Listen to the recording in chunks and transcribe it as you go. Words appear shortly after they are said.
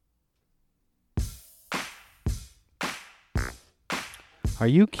Are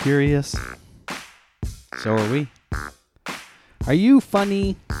you curious? So are we. Are you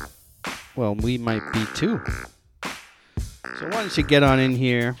funny? Well, we might be too. So why don't you get on in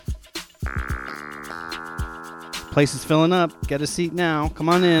here? Place is filling up. Get a seat now. Come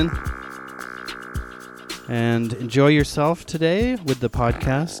on in. And enjoy yourself today with the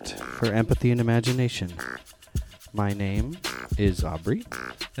podcast for Empathy and Imagination. My name is Aubrey.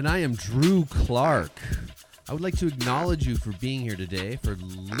 And I am Drew Clark. I would like to acknowledge you for being here today, for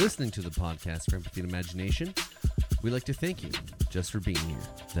listening to the podcast for Empathy and Imagination. We'd like to thank you just for being here.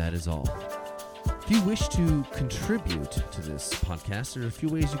 That is all. If you wish to contribute to this podcast, there are a few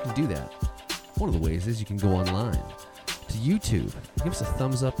ways you can do that. One of the ways is you can go online to YouTube. Give us a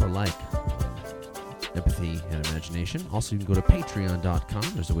thumbs up or like. Empathy and Imagination. Also, you can go to patreon.com.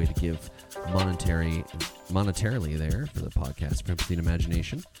 There's a way to give monetarily there for the podcast for Empathy and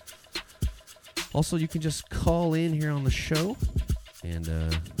Imagination. Also, you can just call in here on the show and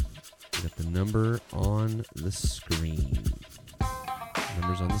get the number on the screen.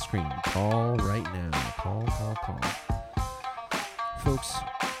 Number's on the screen. Call right now. Call. Folks,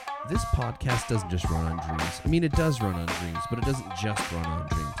 this podcast doesn't just run on dreams. I mean, it does run on dreams, but it doesn't just run on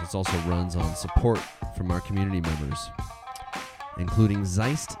dreams. It also runs on support from our community members, including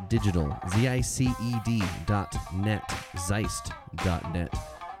Zeist Digital, ZICED.net, Zeist.net.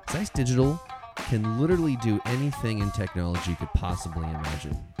 Zeist Digital can literally do anything in technology you could possibly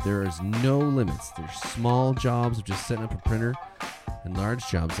imagine. There is no limits. There's small jobs of just setting up a printer and large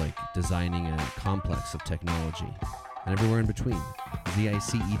jobs like designing a complex of technology and everywhere in between.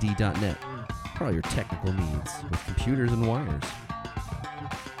 ZICED.net for all your technical needs with computers and wires.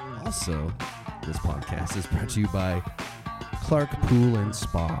 Also, this podcast is brought to you by Clark Pool and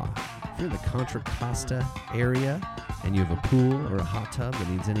Spa. If you're in the Contra Costa area and you have a pool or a hot tub that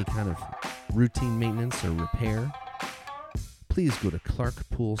needs any kind of routine maintenance or repair, please go to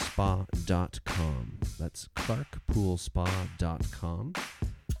clarkpoolspa.com. That's clarkpoolspa.com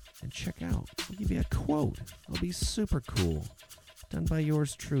and check out. I'll give you a quote. It'll be super cool. Done by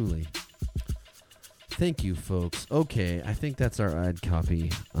yours truly. Thank you, folks. Okay, I think that's our ad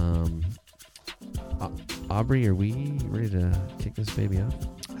copy. Aubrey, are we ready to kick this baby off?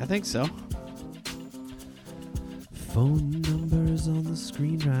 I think so. Phone numbers on the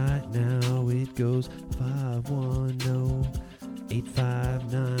screen right now. It goes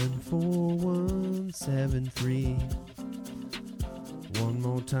 510-859-4173. One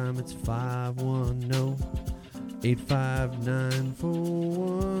more time, it's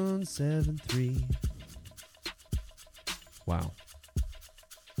 510-859-4173. Wow.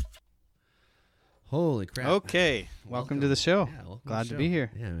 Holy crap. Okay. Welcome to the show. Yeah, welcome Glad the to show. be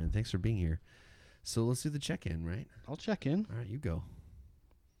here. Yeah, man. Thanks for being here. So let's do the check-in, right? I'll check in. All right, you go.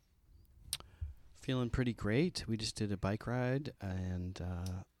 Feeling pretty great. We just did a bike ride, and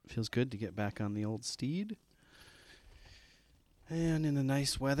feels good to get back on the old steed. And in the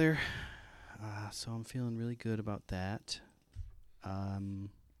nice weather, so I'm feeling really good about that.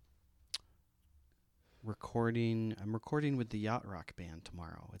 I'm recording with the Yacht Rock Band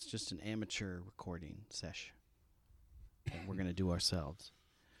tomorrow. It's just an amateur recording sesh that we're going to do ourselves.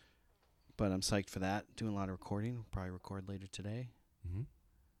 But I'm psyched for that. Doing a lot of recording. We'll probably record later today. Mm-hmm.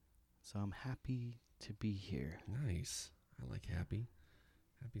 So I'm happy to be here. Nice. I like happy.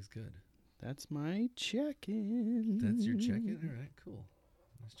 Happy's good. That's my check-in. That's your check-in? All right, cool.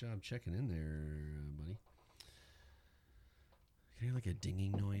 Nice job checking in there, buddy. Can you hear like a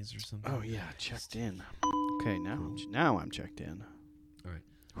dinging noise or something? Oh, yeah, checked in. Okay, now I'm checked in. All right.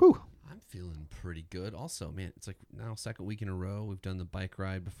 Whew. I'm feeling pretty good. Also, man, it's like now second week in a row. We've done the bike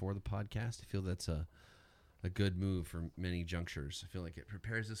ride before the podcast. I feel that's a good move for many junctures. I feel like it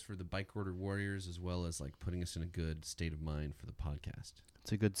prepares us for the bike order warriors as well as like putting us in a good state of mind for the podcast.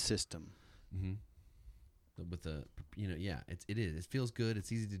 It's a good system. Mm-hmm. With the, it is. It feels good.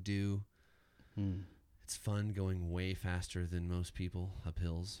 It's easy to do. Mm. It's fun going way faster than most people up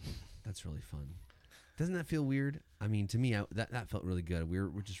hills. That's really fun. Doesn't that feel weird? I mean, to me, that felt really good. We're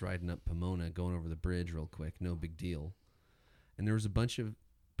just riding up Pomona, going over the bridge real quick. No big deal. And there was a bunch of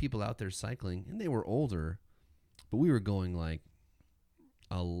people out there cycling, and they were older, but we were going like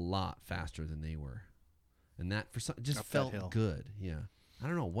a lot faster than they were. And that just up felt that hill. Good. Yeah. I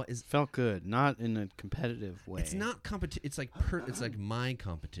don't know what is. Felt good, not in a competitive way. It's not competition. It's like it's like my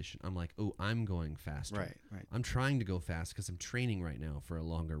competition. I'm like, oh, I'm going faster. Right. I'm trying to go fast because I'm training right now for a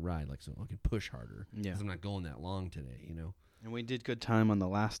longer ride, like so I can push harder. Yeah. Because I'm not going that long today, And we did good time on the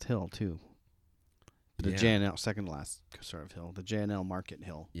last hill too. The JNL second last sort of hill, the JNL Market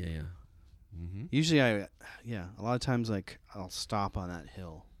Hill. Yeah. Mm-hmm. Usually, a lot of times like I'll stop on that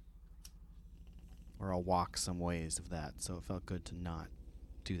hill, or I'll walk some ways of that. So it felt good to not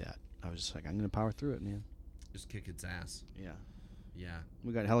do that. I was just like, I'm gonna power through it, man. Just kick its ass. Yeah. Yeah.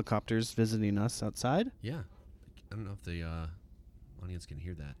 We got helicopters visiting us outside. Yeah. I don't know if the audience can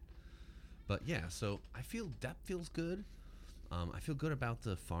hear that. But yeah, so I feel that feels good. I feel good about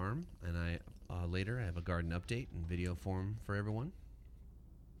the farm, and I later I have a garden update in video form for everyone.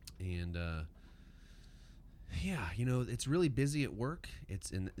 And yeah, you know, it's really busy at work.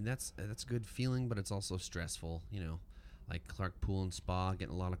 And that's a good feeling, but it's also stressful. You know, like Clark Pool and Spa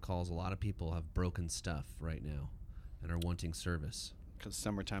getting a lot of calls. A lot of people have broken stuff right now, and are wanting service. Because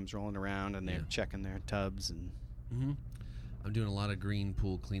summertime's rolling around and they're Yeah. checking their tubs and. Mm-hmm. I'm doing a lot of green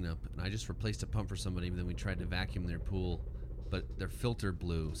pool cleanup, and I just replaced a pump for somebody. Then we tried to vacuum their pool, but their filter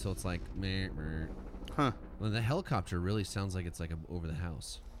blew, so it's like meh, meh. Huh. Well, the helicopter really sounds like it's like over the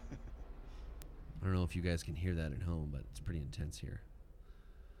house. I don't know if you guys can hear that at home, but it's pretty intense here.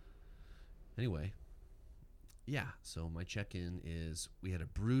 Anyway, yeah, so my check-in is we had a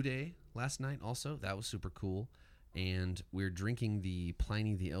brew day last night also. That was super cool. And we're drinking the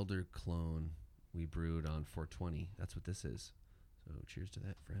Pliny the Elder clone we brewed on 420. That's what this is. So cheers to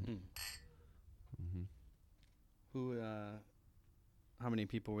that, friend. Mm-hmm. Who? How many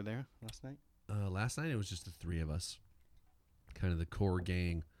people were there last night? Last night it was just the three of us, kind of the core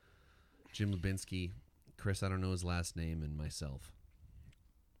gang. Jim Lubinsky, Chris, I don't know his last name, and myself.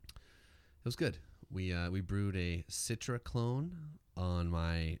 It was good. We brewed a Citra clone on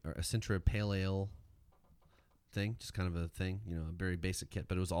a Citra Pale Ale thing, just kind of a thing, you know, a very basic kit,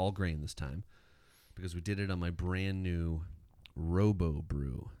 but it was all grain this time because we did it on my brand new Robo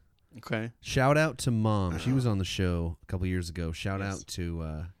Brew. Okay. Shout out to Mom. She was on the show a couple years ago. Shout Yes. out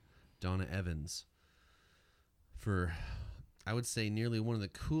to Donna Evans for, I would say, nearly one of the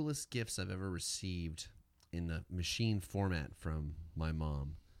coolest gifts I've ever received in the machine format from my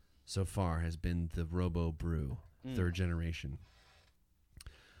mom so far has been the Robo Brew, third generation.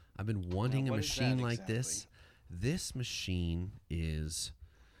 I've been wanting a what is machine that like this. exactly? This machine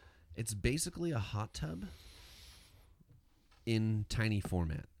it's basically a hot tub in tiny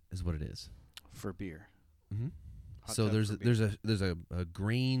format is what it is. For beer. Mm-hmm. Hot So tub there's for there's a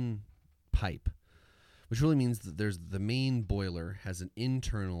grain pipe, which really means that there's the main boiler has an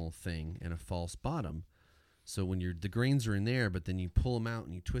internal thing and a false bottom. So when the grains are in there, but then you pull them out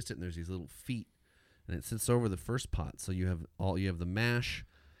and you twist it, and there's these little feet, and it sits over the first pot. So you have the mash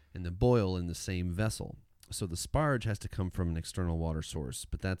and the boil in the same vessel. So the sparge has to come from an external water source,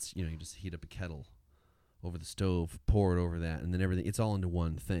 but that's, you know, you just heat up a kettle over the stove, pour it over that, and then everything, it's all into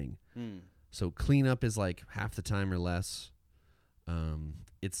one thing. So cleanup is like half the time or less.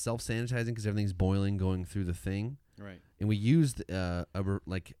 It's self-sanitizing because everything's boiling going through the thing. Right. And we used a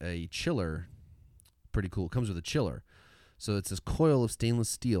chiller. Pretty cool. It comes with a chiller. So it's this coil of stainless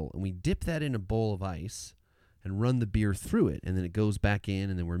steel, and we dip that in a bowl of ice and run the beer through it, and then it goes back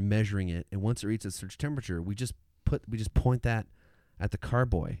in, and then we're measuring it. And once it reaches a certain temperature, we just point that at the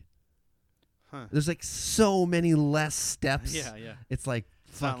carboy. Huh. There's like so many less steps. Yeah. It's like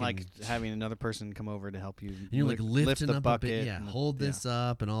It's not like having another person come over to help you. and you're like lifting the up bucket. a bit. Yeah, hold this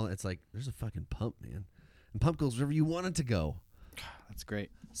up and all. It's like there's a fucking pump, man. And pump goes wherever you want it to go. That's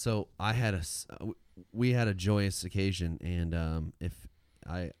great. So we had a joyous occasion, and if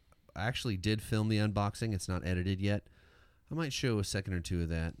I actually did film the unboxing, it's not edited yet. I might show a second or two of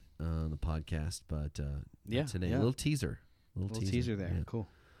that on the podcast, but today a little teaser, Little teaser there. Yeah. Cool.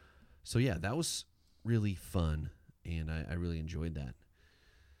 So yeah, that was really fun, and I really enjoyed that.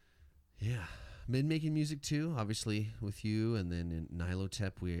 Yeah, been making music too, obviously with you, and then in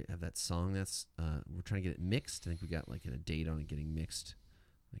Nilotep we have that song that's we're trying to get it mixed. I think we got like a date on it getting mixed,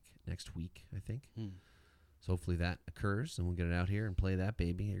 like next week, I think. So hopefully that occurs, and we'll get it out here and play that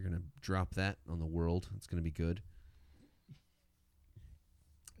baby. You're gonna drop that on the world. It's gonna be good.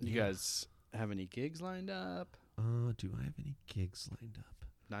 You guys have any gigs lined up? Do I have any gigs lined up?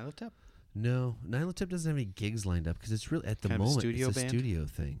 Nilotep? No, Nilotep doesn't have any gigs lined up because it's really at the Kind of a moment studio it's a band? studio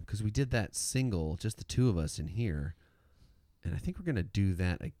thing. Because we did that single, just the two of us in here, and I think we're gonna do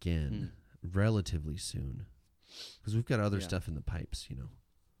that again relatively soon because we've got other stuff in the pipes, you know.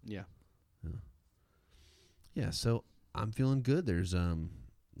 Yeah. Yeah, so I'm feeling good. There's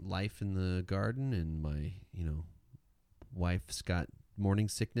life in the garden, and my wife's got morning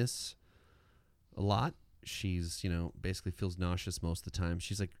sickness a lot. She's basically feels nauseous most of the time.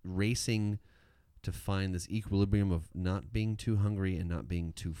 She's like racing to find this equilibrium of not being too hungry and not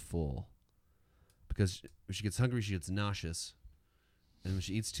being too full, because when she gets hungry she gets nauseous, and when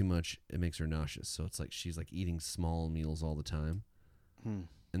she eats too much it makes her nauseous. So it's like she's like eating small meals all the time.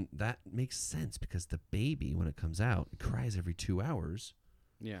 And that makes sense because the baby, when it comes out, it cries every 2 hours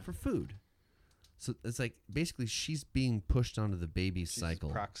Yeah. for food. So it's like basically she's being pushed onto the baby's She's cycle.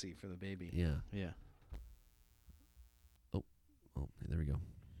 proxy for the baby. Yeah. Yeah. Oh, there we go.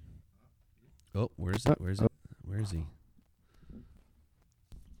 Oh, where is it? Where is it? Where is he?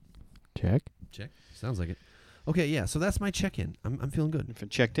 Check. Check. Sounds like it. Okay, yeah. So that's my check-in. I'm feeling good. If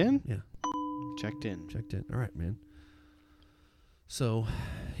it checked in? Yeah. Checked in. Checked in. All right, man. So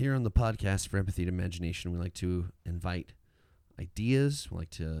here on the podcast for Empathy to Imagination, we like to invite ideas. We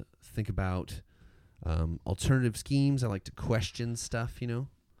like to think about alternative schemes. I like to question stuff, you know.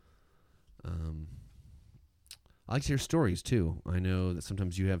 I like to hear stories, too. I know that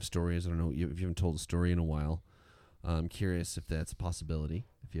sometimes you have stories. I don't know if you haven't told a story in a while. I'm curious if that's a possibility.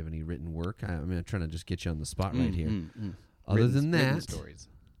 If you have any written work. I'm trying to just get you on the spot right here. Other than that, stories.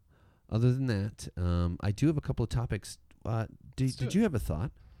 Other than that, I do have a couple of topics. Did you have a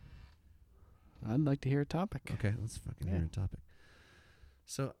thought? I'd like to hear a topic. Okay, let's fucking hear a topic.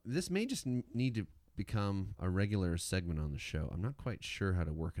 So this may just need to become a regular segment on the show. I'm not quite sure how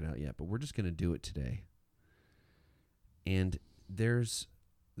to work it out yet, but we're just going to do it today. And there's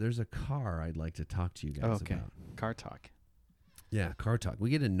a car I'd like to talk to you guys about. Car talk. Yeah, car talk. We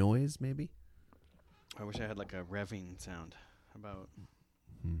get a noise, maybe? I wish I had like a revving sound. How about...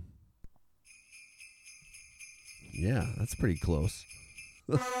 Yeah, that's pretty close.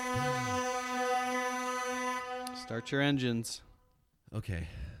 Start your engines. Okay.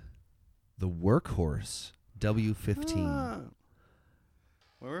 The Workhorse W15.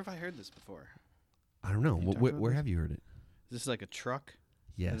 Where have I heard this before? I don't know. Have you talked about Where this? have you heard it? Is this like a truck?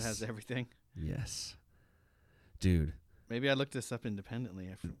 Yes. That has everything? Yes. Dude. Maybe I looked this up independently.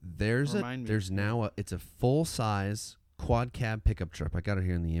 It's a full-size quad cab pickup truck. I got it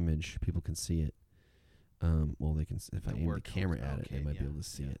here in the image. People can see it. Well, they can. If I aim the camera at it, they might be able to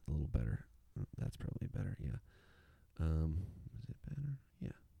see it a little better. That's probably better. Yeah. Is it better? Yeah.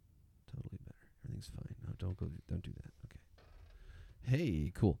 Totally better. Everything's fine. No, don't do that. Okay.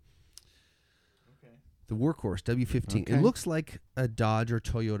 Hey, cool. Okay. The Workhorse W15. Okay. It looks like a Dodge or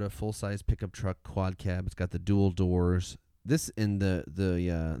Toyota full-size pickup truck quad cab. It's got the dual doors. This in the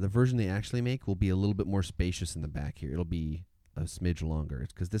version they actually make will be a little bit more spacious in the back here. It'll be a smidge longer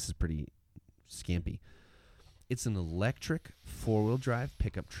because this is pretty scampy. It's an electric four-wheel drive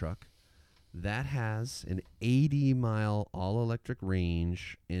pickup truck that has an 80-mile all-electric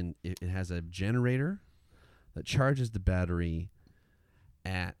range, and it has a generator that charges the battery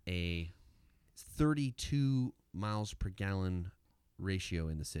at a 32 miles per gallon ratio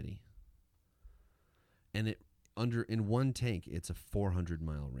in the city. And in one tank, it's a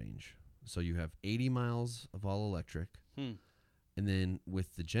 400-mile range. So you have 80 miles of all-electric, and then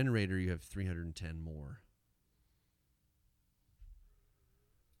with the generator, you have 310 more.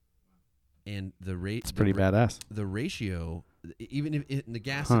 And the rate It's pretty badass. The ratio, even if in the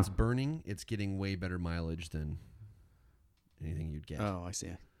gas it's burning, it's getting way better mileage than anything you'd get. Oh, I see.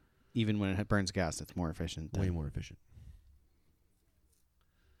 Even when it burns gas, it's more efficient. Way more efficient.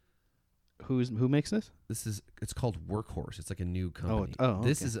 Who makes this? It's called Workhorse. It's like a new company. Okay.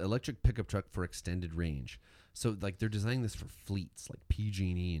 This is an electric pickup truck for extended range. So like they're designing this for fleets like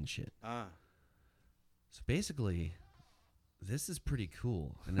PG&E and shit. So basically, this is pretty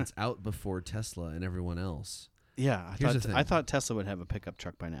cool, and it's out before Tesla and everyone else. Yeah, Here's the thing. I thought Tesla would have a pickup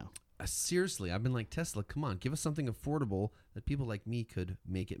truck by now. Seriously, I've been like, Tesla, come on, give us something affordable that people like me could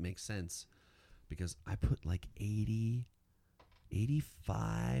make it make sense. Because I put like 80,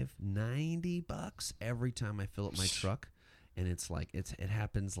 85, 90 bucks every time I fill up my truck. And it's like, it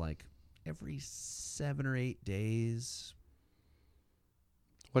happens like every 7 or 8 days.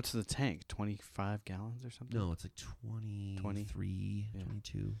 What's the tank? 25 gallons or something? No, it's like 23,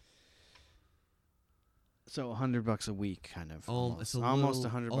 22. So $100 a week, kind of. It's almost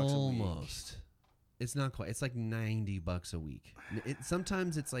 $100 a week. Almost. It's not quite. It's like $90 a week.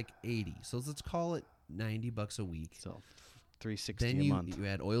 Sometimes it's like 80. So let's call it $90 a week. So $360 then a month. You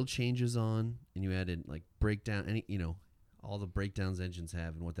add oil changes on, and you added like breakdown, all the breakdowns engines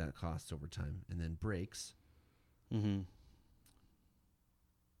have and what that costs over time, and then brakes. Mm-hmm.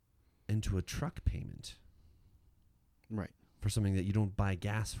 Into a truck payment. Right. For something that you don't buy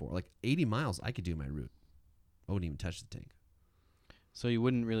gas for. Like 80 miles, I could do my route. I wouldn't even touch the tank. So you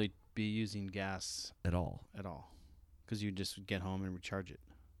wouldn't really be using gas at all. Because you'd just get home and recharge it.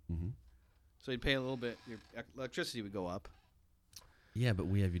 Mm-hmm. So you'd pay a little bit. Your electricity would go up. Yeah, but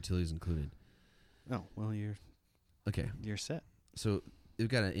we have utilities included. Oh, well, you're set. So we've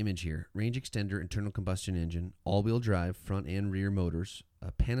got an image here. Range extender, internal combustion engine, all-wheel drive, front and rear motors,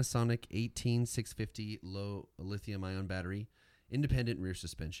 a Panasonic 18650 low lithium-ion battery, independent rear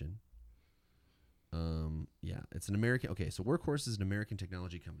suspension. Yeah, it's an American. Okay, so Workhorse is an American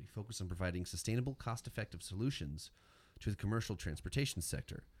technology company focused on providing sustainable, cost-effective solutions to the commercial transportation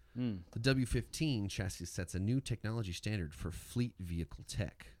sector. The W15 chassis sets a new technology standard for fleet vehicle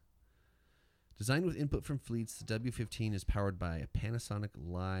tech. Designed with input from fleets, the W15 is powered by a Panasonic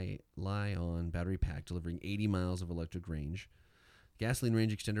Li-ion battery pack, delivering 80 miles of electric range. Gasoline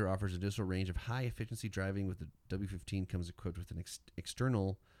range extender offers additional range of high-efficiency driving. With the W15 comes equipped with an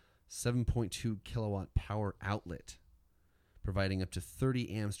external 7.2 kilowatt power outlet, providing up to 30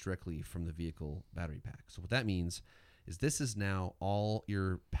 amps directly from the vehicle battery pack. So what that means is this is now all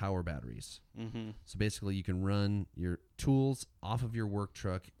your power batteries. Mm-hmm. So basically you can run your tools off of your work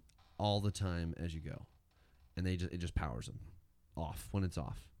truck all the time as you go. And it just powers them off when it's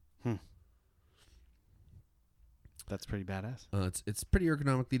off. That's pretty badass. It's pretty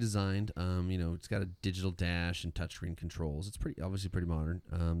ergonomically designed. It's got a digital dash and touchscreen controls. It's obviously pretty modern.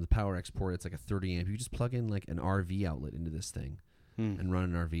 The power export, it's like a 30 amp. You just plug in like an RV outlet into this thing and run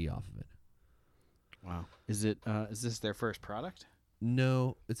an RV off of it. Wow. Is this their first product?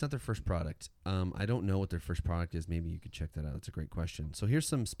 No, it's not their first product. I don't know what their first product is. Maybe you could check that out. That's a great question. So here's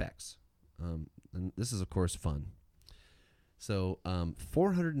some specs. And this is, of course, fun. So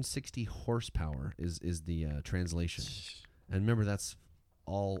 460 horsepower is the translation. And remember, that's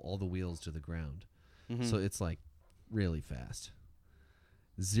all the wheels to the ground. Mm-hmm. So it's like really fast.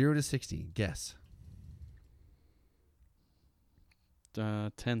 0 to 60, guess.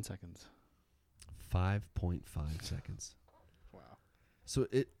 10 seconds. 5.5 seconds. Wow. So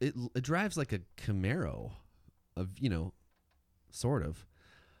it drives like a Camaro sort of.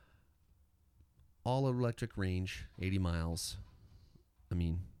 All electric range, 80 miles.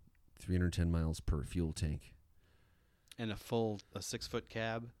 310 miles per fuel tank. And a 6-foot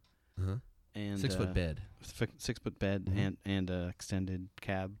cab. Uh-huh. And 6-foot bed. 6-foot bed and a extended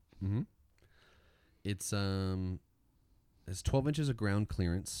cab. Mm-hmm. It's 12 inches of ground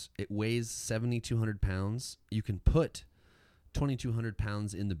clearance. It weighs 7,200 pounds. You can put 2,200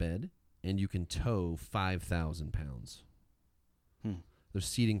 pounds in the bed, and you can tow 5,000 pounds. There's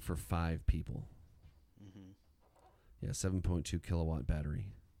seating for 5 people. Mm-hmm. Yeah, 7.2 kilowatt battery.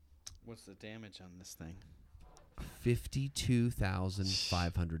 What's the damage on this thing?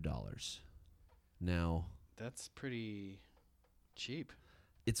 $52,500. Now, that's pretty cheap.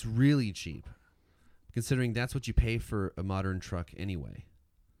 It's really cheap, considering that's what you pay for a modern truck anyway.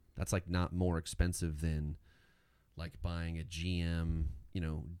 That's like not more expensive than like buying a GM,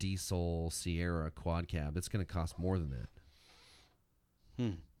 diesel Sierra quad cab. It's going to cost more than that.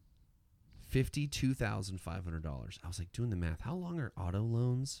 $52,500. I was like doing the math. How long are auto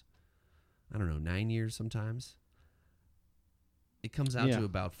loans? I don't know, 9 years sometimes. It comes out to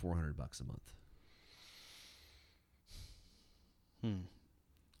about $400 a month.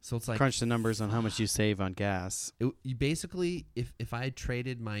 So it's like crunch the numbers on how much you save on gas. You basically, if I had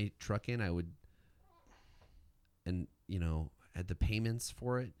traded my truck in, I would, and had the payments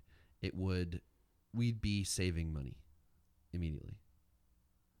for it, we'd be saving money immediately.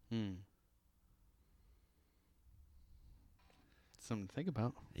 Something to think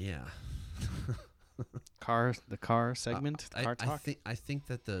about. Yeah. The car segment, car talk. I think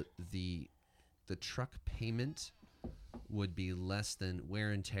that the truck payment would be less than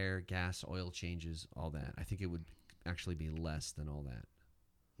wear and tear, gas, oil changes, all that. I think it would actually be less than all that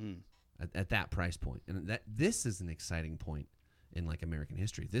at that price point. And this is an exciting point in like American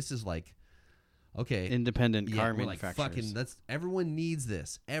history. This is like, okay, independent car manufacturers. Like, everyone needs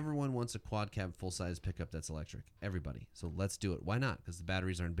this. Everyone wants a quad cab full size pickup that's electric. Everybody. So let's do it. Why not? Because the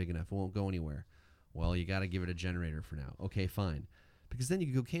batteries aren't big enough. It won't go anywhere. Well, you got to give it a generator for now. Okay, fine. Because then you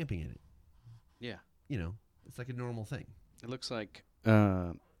can go camping in it. Yeah. It's like a normal thing. It looks like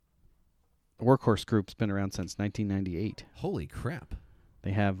the Workhorse Group's been around since 1998. Holy crap.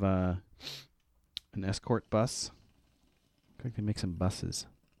 They have an escort bus. I think they make some buses.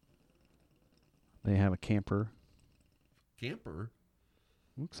 They have a camper. Camper?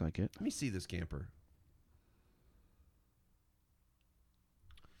 Looks like it. Let me see this camper.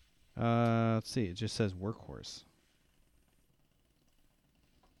 Let's see. It just says Workhorse.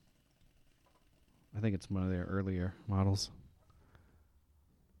 I think it's one of their earlier models.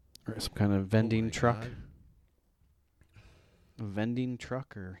 Or some kind of vending truck. God. A vending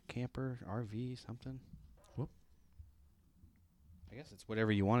truck or camper, RV, something. Whoop. I guess it's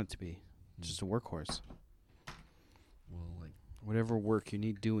whatever you want it to be. Just a workhorse. Well, like whatever work you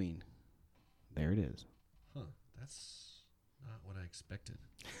need doing, there it is. Huh. That's not what I expected.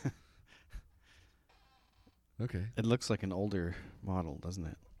 Okay. It looks like an older model, doesn't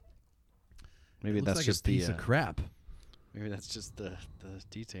it? Maybe it that's like just a piece of crap. Maybe that's just the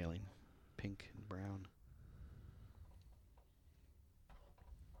detailing. pink and brown.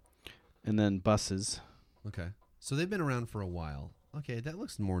 And then buses. Okay. So they've been around for a while. Okay, that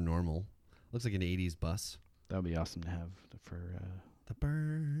looks more normal. Looks like an 80s bus. That would be awesome to have for The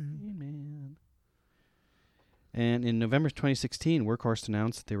Burn. Man. And in November 2016, Workhorse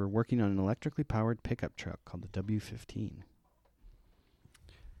announced that they were working on an electrically powered pickup truck called the W15.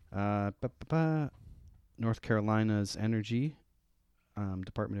 North Carolina's Energy,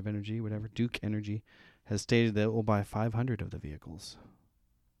 Department of Energy, whatever, Duke Energy, has stated that it will buy 500 of the vehicles.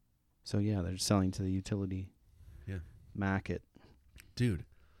 So, yeah, they're selling to the utility market. Dude,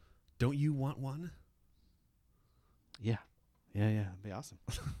 don't you want one? Yeah. That'd be awesome.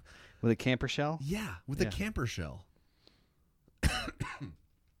 With a camper shell? Yeah, with a camper shell.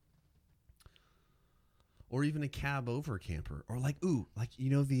 Or even a cab over camper. Or the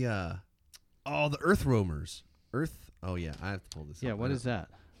Earth Roamers. Oh yeah, I have to pull this up. Yeah, what is that?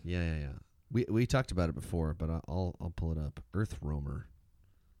 Yeah. We talked about it before, but I'll pull it up. Earth Roamer.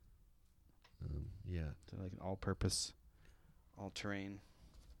 Yeah. So like an all-purpose, all-terrain,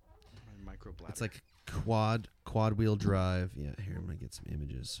 micro bladder. It's like quad wheel drive. Yeah, here I'm gonna get some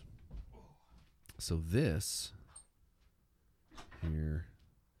images. So this here,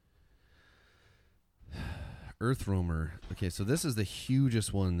 Earth Roamer. Okay, so this is the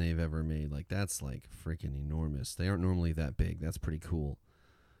hugest one they've ever made. Like that's like freaking enormous. They aren't normally that big. That's pretty cool.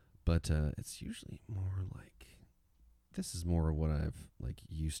 But it's usually more like this is more of what I've like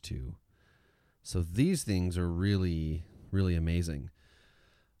used to. So these things are really, really amazing.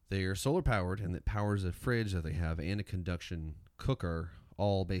 They are solar powered, and it powers a fridge that they have and a conduction cooker,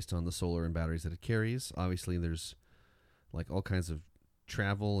 all based on the solar and batteries that it carries. Obviously, there's like all kinds of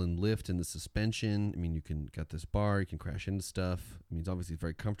travel and lift in the suspension. I mean, you can got this bar, you can crash into stuff. I mean, it's obviously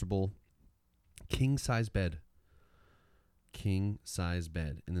very comfortable. King size bed, and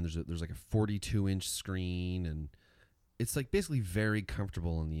then there's like a 42-inch screen, and it's like basically very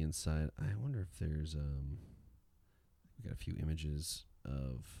comfortable on the inside. I wonder if there's we got a few images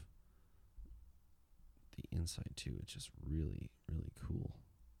of the inside too. It's just really, really cool.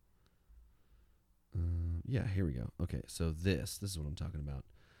 Yeah, here we go. Okay, so this is what I'm talking about.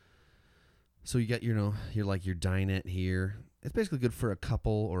 So you got, you're like your dinette here. It's basically good for a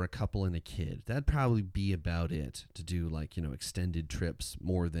couple or a couple and a kid. That'd probably be about it to do like, extended trips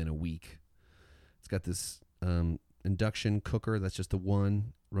more than a week. It's got this induction cooker. That's just the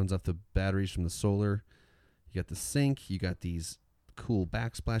one. Runs off the batteries from the solar. You got the sink. You got these cool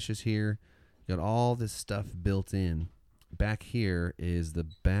backsplashes here. You got all this stuff built in. Back here is the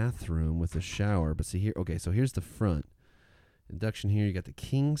bathroom with a shower. But see here, okay, so here's the front. Induction here. You got the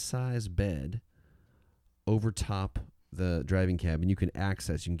king size bed over top the driving cabin. You can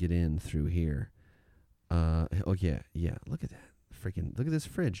get in through here. Look at that. Look at this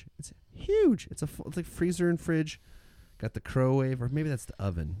fridge. It's huge. It's like freezer and fridge. Got the Crowave, or maybe that's the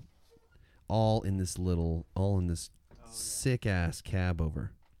oven. All in this sick ass cab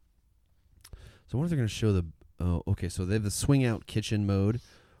over. So I wonder if they're going to show so they have the swing out kitchen mode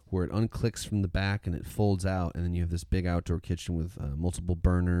where it unclicks from the back and it folds out, and then you have this big outdoor kitchen with multiple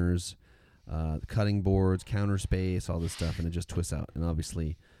burners, cutting boards, counter space, all this stuff, and it just twists out. And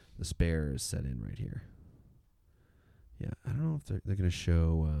obviously the spare is set in right here. Yeah, I don't know if they're going to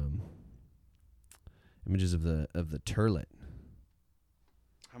show images of the turlet.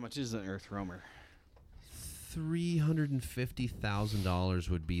 How much is an Earth Roamer? $350,000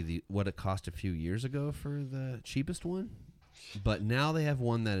 would be what it cost a few years ago for the cheapest one. But now they have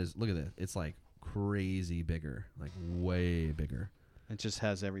one that is, look at this. It's like crazy bigger, like way bigger. It just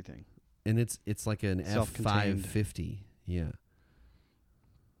has everything. And it's like an F550. Yeah.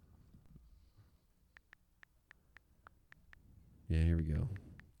 Yeah, here we go.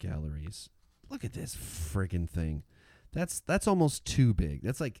 Galleries. Look at this friggin' thing. That's almost too big.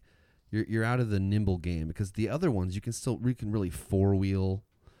 That's like you're out of the nimble game, because the other ones you can really four-wheel,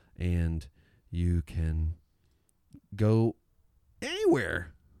 and you can go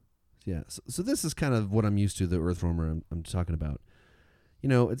anywhere. Yeah. So this is kind of what I'm used to, the Earth Roamer I'm talking about.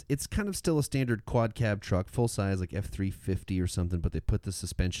 It's kind of still a standard quad cab truck, full size, like F350 or something, but they put the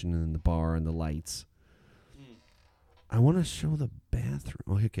suspension in the bar and the lights. I want to show the bathroom.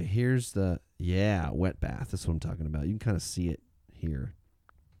 Oh, okay, here's the wet bath. That's what I'm talking about. You can kind of see it here.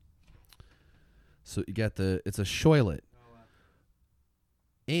 So you got it's a shoilet,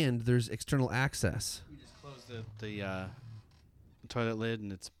 and there's external access. You just close the toilet lid,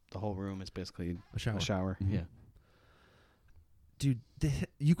 and it's the whole room is basically a shower. Mm-hmm. Yeah, dude,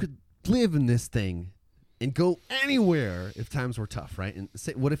 you could live in this thing and go anywhere if times were tough, right? And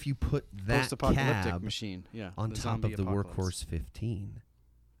what if you put that post-apocalyptic cab machine, on top of the Workhorse 15?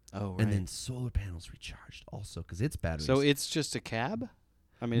 Oh, right. And then solar panels recharged also because it's batteries. So it's just a cab?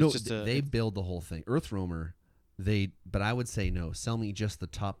 I mean, no, it's just they build the whole thing. Earth Roamer, but I would say no. Sell me just the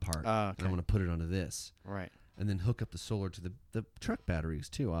top part. Okay. And I want to put it onto this. Right. And then hook up the solar to the truck batteries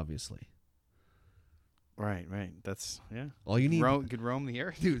too, obviously. Right. That's, yeah. All you need, could roam the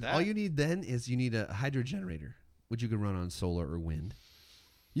earth. dude, all you need then is you need a hydro generator, which you could run on solar or wind.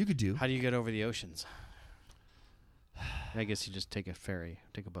 You could do. How do you get over the oceans? I guess you just take a ferry,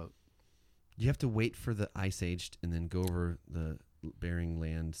 take a boat. You have to wait for the ice age and then go over the Bering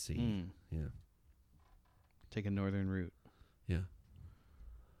Land Sea. Mm. Yeah. Take a northern route. Yeah.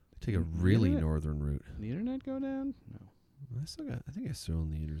 Take a really internet? northern route. The internet go down? No. I think I still in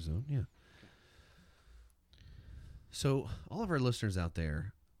the interzone. Yeah. So, all of our listeners out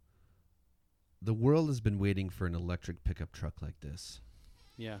there, the world has been waiting for an electric pickup truck like this.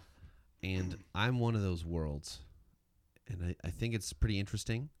 Yeah. And I'm one of those worlds. And I think it's pretty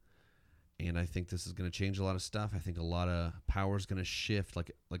interesting. And I think this is going to change a lot of stuff. I think a lot of power is going to shift,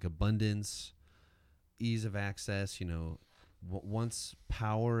 like abundance, ease of access. Once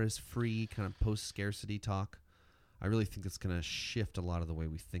power is free, kind of post-scarcity talk, I really think it's going to shift a lot of the way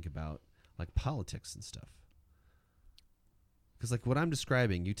we think about like politics and stuff. Because like what I'm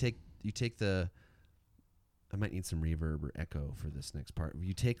describing, you take the, I might need some reverb or echo for this next part.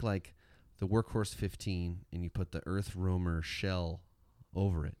 You take like the Workhorse 15 and you put the Earth Roamer shell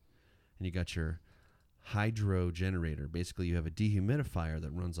over it, and you got your hydro generator. Basically, you have a dehumidifier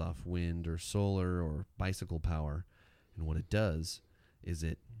that runs off wind or solar or bicycle power, and what it does is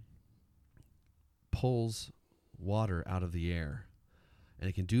it pulls water out of the air, and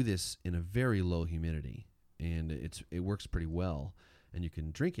it can do this in a very low humidity, and it works pretty well. And you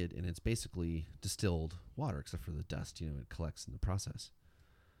can drink it, and it's basically distilled water, except for the dust, it collects in the process.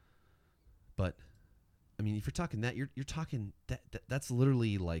 But, I mean, if you're talking that, you're talking that's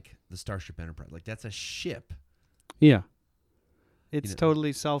literally like the Starship Enterprise. Like, that's a ship. Yeah. It's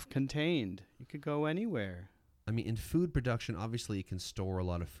totally self-contained. You could go anywhere. I mean, in food production, obviously, it can store a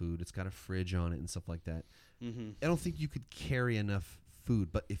lot of food. It's got a fridge on it and stuff like that. Mm-hmm. I don't think you could carry enough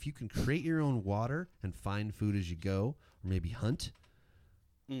food. But if you can create your own water and find food as you go, or maybe hunt,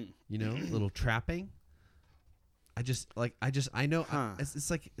 a little trapping. I know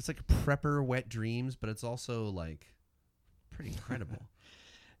it's like prepper wet dreams, but it's also like pretty incredible.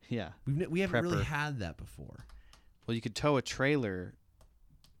 Yeah. We haven't really Prepper. had that before. Well, you could tow a trailer.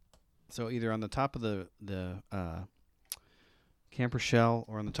 So either on the top of the camper shell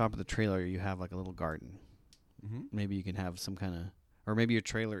or on the top of the trailer, you have like a little garden. Mm-hmm. Maybe you can have some kind of, or maybe your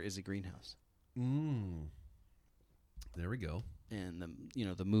trailer is a greenhouse. There we go. And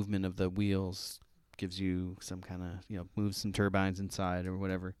the movement of the wheels gives you some kind of, moves some turbines inside or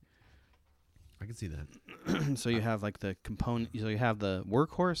whatever. I can see that. So you have like the component. So you have the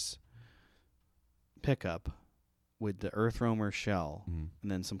Workhorse pickup with the Earth Roamer shell, and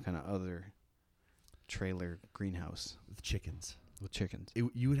then some kind of other trailer greenhouse With chickens. with chickens.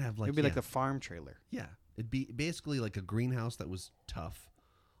 You would have like It'd be like the farm trailer. Yeah, it'd be basically like a greenhouse that was tough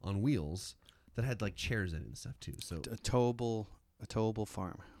on wheels that had like chairs in it and stuff too. So A towable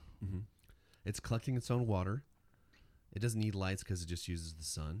farm. It's collecting its own water. It doesn't need lights because it just uses the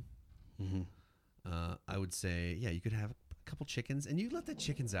sun. Mm-hmm. I would say, yeah, you could have a couple chickens, and you let the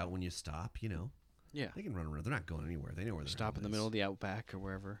chickens out when you stop. Yeah. They can run around. They're not going anywhere. They know where they're Stop in the middle of the outback or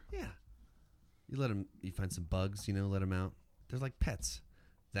wherever. Yeah. You let them. You find some bugs. Let them out. They're like pets.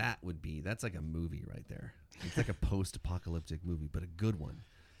 That's like a movie right there. It's like a post-apocalyptic movie, but a good one.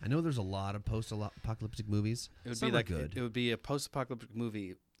 I know there's a lot of post-apocalyptic movies. It would Some be are like good. It would be a post-apocalyptic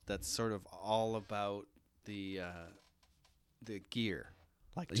movie that's sort of all about the gear,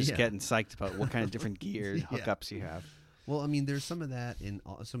 like just getting psyched about what kind of different gear hookups you have. Well, I mean, there's some of that in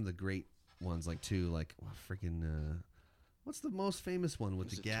some of the great ones, like what's the most famous one with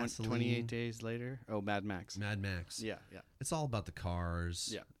the gasoline? 28 Days Later. Oh, Mad Max. Mad Max. Yeah. It's all about the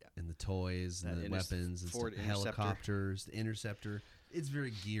cars. Yeah. And the toys and the weapons and Ford stuff, Interceptor. helicopters, the Interceptor. It's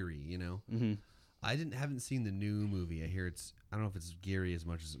very geary, Mm-hmm. I haven't seen the new movie. I hear I don't know if it's geary as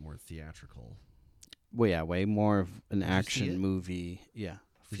much as it's more theatrical. Well, yeah, way more of an Did you see action it? movie. Yeah.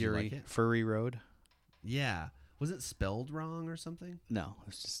 Did you like it? Furry Road. Yeah. Was it spelled wrong or something? No,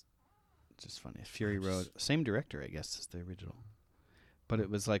 it's just funny. Fury Road. Same director, I guess, as the original. But it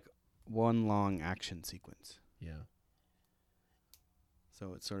was like one long action sequence. Yeah.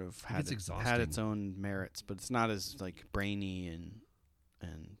 So it sort of It's had exhausting. its own merits, but it's not as like brainy and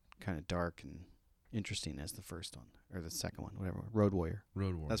kind of dark and interesting as the first one or the second one, whatever. Road Warrior.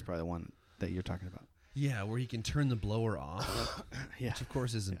 Road Warrior. That's probably the one that you're talking about. Yeah, where you can turn the blower off, Yeah. which of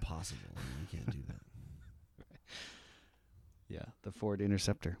course is impossible. I mean, you can't do that. Yeah. The Ford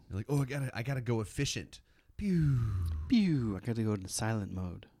Interceptor. You're like, oh, I gotta go efficient. Pew. Pew! I got to go into silent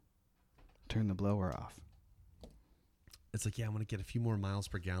mode. Turn the blower off. It's like, yeah, I'm gonna get a few more miles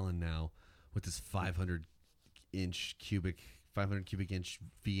per gallon now with this 500 cubic inch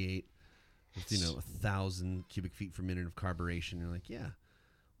V8 with 1,000 cubic feet per minute of carburation. You're like, yeah,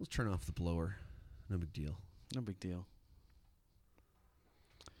 let's turn off the blower. No big deal. No big deal.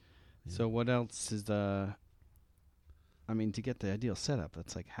 Yeah. So what else is to get the ideal setup,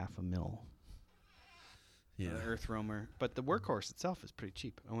 that's like $500,000. Yeah, The Earth Roamer. But the Workhorse itself is pretty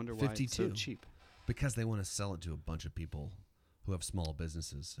cheap. I wonder why it's so 52. cheap. because they want to sell it to a bunch of people who have small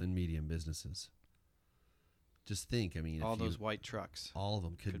businesses and medium businesses. Just think, I mean, All those white trucks. all of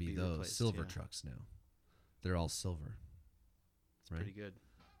them could be those replaced, silver yeah. trucks now. They're all silver, It's right? pretty good.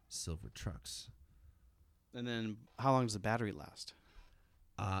 Silver trucks. And then how long does the battery last?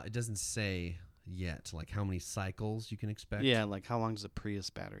 It doesn't say yet, like how many cycles you can expect. Yeah, like how long does a Prius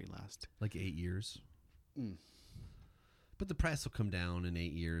battery last? Like 8 years. Mm. But the price will come down in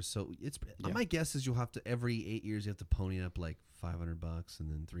 8 years. So it's Yeah. my guess is you'll have to every 8 years you have to pony up like $500 and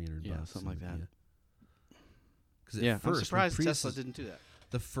then $300. Yeah, something like that. Because Yeah, at I'm first, surprised when Tesla Priuses- didn't do that.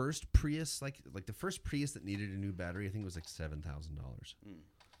 The first Prius, like the first Prius that needed a new battery, I think it was like $7,000. Mm. And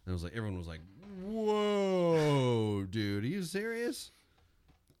it was like everyone was like, "Whoa, dude, are you serious?"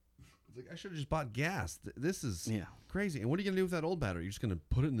 It's like I should have just bought gas. This is Yeah. crazy. And what are you gonna do with that old battery? You're just gonna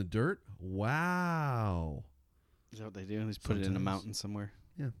put it in the dirt? Wow. Is that what they do? They just put it in a Sometimes. mountain somewhere.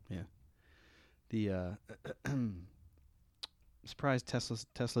 Yeah. Yeah. The surprised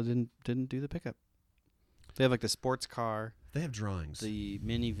Tesla didn't do the pickup. They have like the sports car, They have drawings. the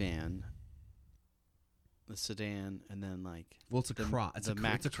minivan, the sedan, and then like Well, it's a the- cross. It's the a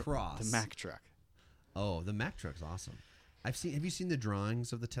Mack it's a tr- cross. the Mack truck. Oh, the Mack truck's awesome. Have you seen the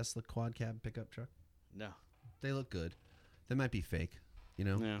drawings of the Tesla quad cab pickup truck? No. They look good. They might be fake,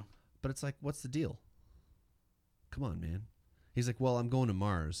 No. But it's like, what's the deal? Come on, man. He's like, well, I'm going to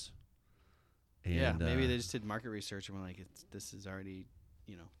Mars. And, Yeah, maybe they just did market research and were like, this is already,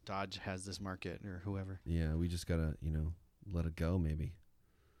 Dodge has this market or whoever. Yeah, we just gotta, let it go, maybe.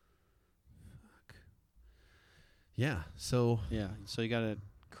 Fuck. Yeah. So Yeah, so you got to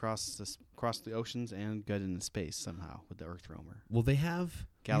cross the oceans and get into space somehow with the Earth Roamer. well, they have.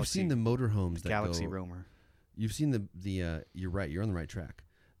 Galaxy- You've seen the motorhomes that Galaxy go. Roamer. You've seen the. You're right. You're on the right track.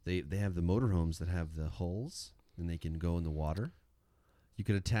 They have the motorhomes that have the hulls and they can go in the water. You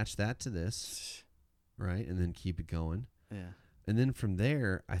could attach that to this, right, and then keep it going. Yeah. And then from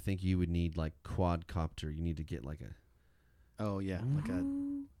there, I think you would need like quadcopter. You need to get like a, Oh yeah, like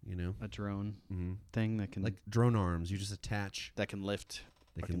a drone mhm. thing that can like drone arms. You just attach. lift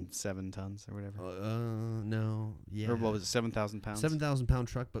They fucking can. 7 tons or whatever. No. Yeah. Or what was it, 7,000 pounds? 7,000-pound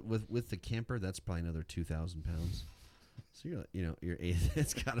truck, but with the camper, that's probably another 2,000 pounds. So you're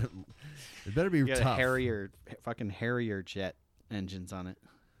it's gotta. It better be You got tough. a fucking Harrier jet engines on it.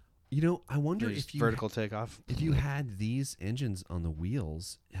 I wonder Just if you vertical takeoff. if you had these engines on the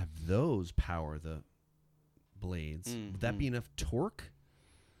wheels, have those power the blades? Would that be enough torque?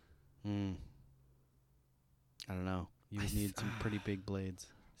 I don't know. You would need some pretty big blades.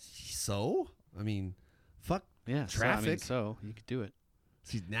 So, I mean, fuck. Yeah, Traffic. So you could do it.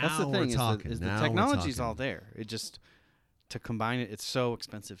 See, now That's the we're thing talking. is the Now we're technology's talking. all there. It just to combine it, it's so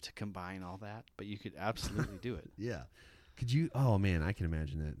expensive to combine all that, but you could absolutely do it. Yeah. Could you? Oh man, I can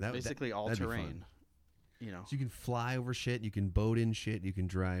imagine that. Basically all that'd be terrain. fun. So you can fly over shit. You can boat in shit. You can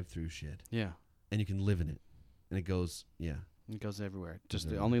drive through shit, Yeah. and you can live in it. And it goes, yeah, It goes everywhere. Just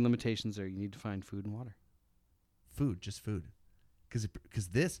the Yeah. only limitations are you need to find food and water. food, just food. Because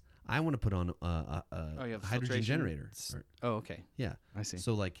this, I want to put on you have hydrogen filtration? generator. Or- Oh, okay. yeah. I see.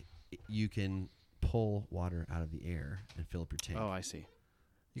 So like, you can pull water out of the air and fill up your tank. Oh, I see.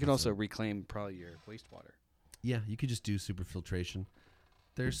 You can also reclaim probably your wastewater. Yeah, you could just do super filtration.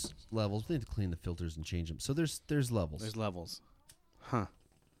 There's levels. They need to clean the filters and change them. So there's levels. There's levels. Huh.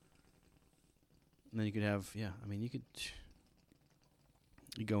 And then you could have, you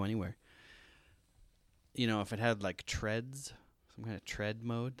go anywhere. If it had like treads, some kind of tread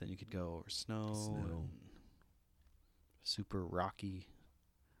mode, then you could go over snow. And super rocky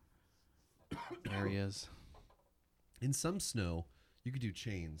areas. In some snow, you could do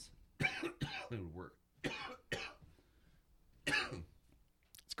chains. It would work.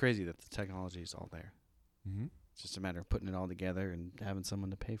 It's crazy that the technology is all there. Mm-hmm. It's just a matter of putting it all together and having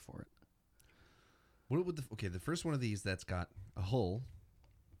someone to pay for it. What would the first one of these that's got a hull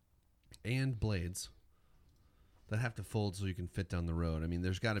and blades that have to fold so you can fit down the road. I mean,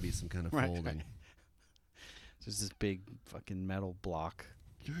 there's got to be some kind of Right, folding. right. Just this big fucking metal block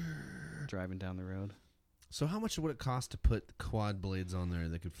driving down the road. So how much would it cost to put quad blades on there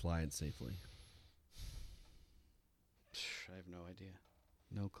that could fly it safely? I have no idea.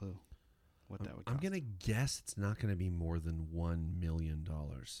 No clue what that would I'm cost. going to guess it's not going to be more than $1 million.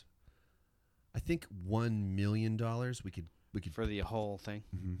 I think $1 million we could For the whole thing?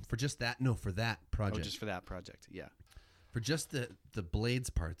 for just that. No, for that project. Oh, just for that project. Yeah. For just the blades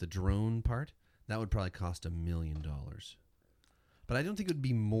part, the drone part, that would probably cost $1 million. But I don't think it would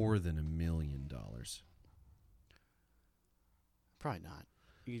be more than $1 million. Probably not.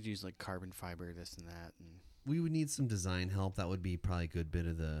 You could use like carbon fiber, this and that, and We would need some design help. That would be probably a good bit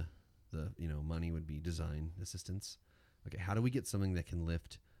of the money would be design assistance. Okay, how do we get something that can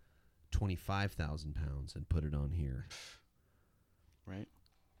lift 25,000 pounds and put it on here? right.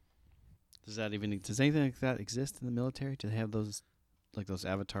 Does anything like that exist in the military? Do they have those, like those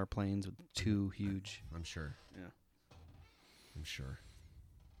Avatar planes with two huge? I'm sure. Yeah. I'm sure.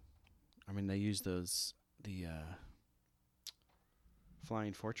 I mean, they use the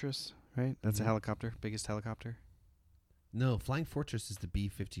Flying Fortress, right? That's a Mhm. helicopter, biggest helicopter. No, Flying Fortress is the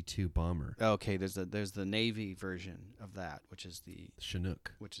B-52 bomber. Okay, there's the Navy version of that, which is the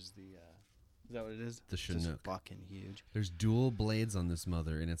Chinook. is that what it is? The It's just Chinook. fucking huge. There's dual blades on this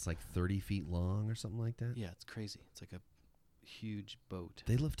mother, and it's like 30 feet long or something like that. Yeah, it's crazy. It's like a huge boat.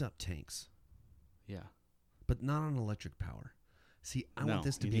 They lift up tanks, Yeah. but not on electric power. See, I No, want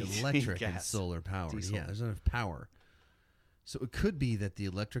this to you be need electric and gas. solar powered. Diesel. Yeah, there's enough power. So it could be that the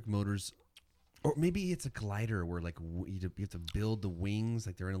electric motors, or maybe it's a glider where like you have to build the wings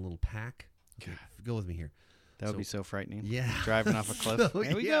like they're in a little pack. Okay, go with me here. That would So- be so frightening. Yeah, Driving off a cliff. So,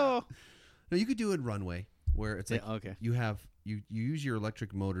 There we yeah. go. No, you could do it runway where it's like Yeah, okay. you have you use your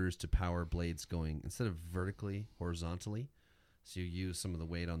electric motors to power blades going instead of vertically, horizontally. So you use some of the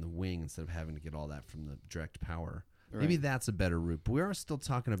weight on the wing instead of having to get all that from the direct power. Maybe Right. that's a better route. But we are still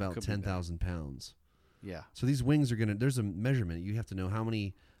talking about Could be better. 10,000 pounds. Yeah. So these wings are going to, there's a measurement. You have to know how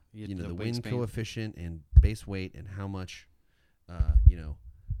many, You the wingspan. wind coefficient and base weight and how much,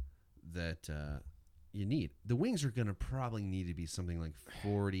 that you need. The wings are going to probably need to be something like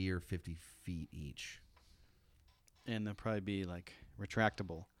 40 or 50 feet each. And they'll probably be like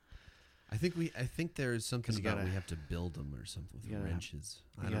retractable. I think there's something 'Cause you about gotta- we have to build them or something with you gotta- wrenches.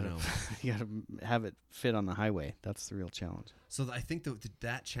 I You don't gotta- know. You got to have it fit on the highway. That's the real challenge. So I think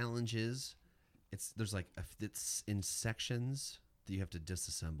that challenge is, there's like it's in sections that you have to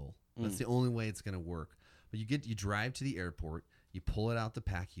disassemble. That's Mm. the only way it's going to work. But you drive to the airport, you pull it out the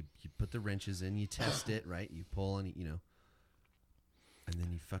pack, you put the wrenches in, you test it, right? You pull on it, and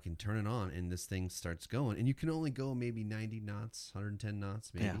then you fucking turn it on, and this thing starts going. And you can only go maybe 90 knots, 110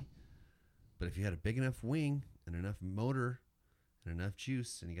 knots, maybe. Yeah. But if you had a big enough wing and enough motor and enough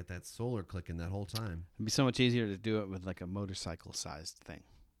juice, and you got that solar clicking that whole time. It'd be so much easier to do it with like a motorcycle-sized thing.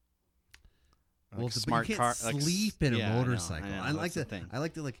 Well, Like a but smart you car. can't like sleep in a yeah, I know, motorcycle. I I like that's the that. thing. I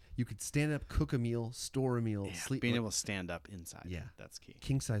like that. Like you could stand up, cook a meal, store a meal, Yeah, sleep. being like, able to stand up inside. Yeah. That's key.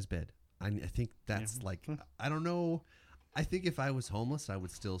 king size bed. I think that's Yeah. like I don't know. I think if I was homeless, I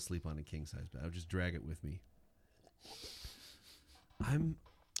would still sleep on a king size bed. I would just drag it with me. I'm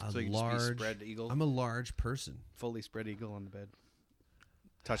a So you can large. just be spread eagle, I'm a large person. fully spread eagle on the bed,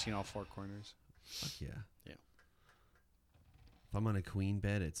 touching all four corners. Fuck yeah. Yeah. If I'm on a queen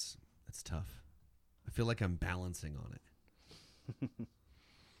bed, it's tough. I feel like I'm balancing on it.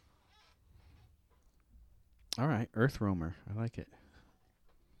 All right, Earth Roamer. I like it.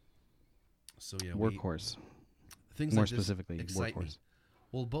 So yeah, Workhorse. things More like this specifically, excite me. workhorse.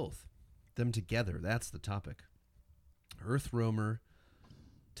 Well, both. Them together. That's the topic. Earth Roamer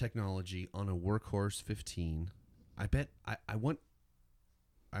technology on a Workhorse 15. I bet I want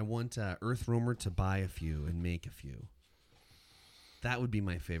Earth Roamer to buy a few and make a few. That would be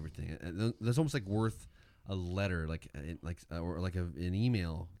my favorite thing. That's almost like worth a letter, or like an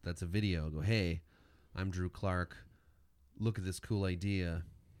email that's a video. Go, hey, I'm Drew Clark. Look at this cool idea.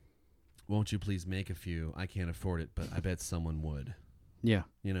 Won't you please make a few? I can't afford it, but I bet someone would. Yeah,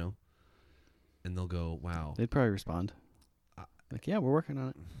 And they'll go, wow. they'd probably respond. Like, yeah, we're working on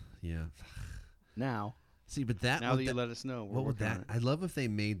it Yeah. now. See, but that Now that you let us know, we're what would working that? on it. I'd love if they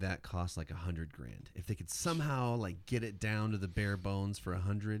made that cost like $100,000. If they could somehow like get it down to the bare bones for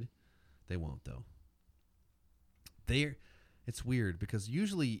 $100,000, they won't though. It's weird because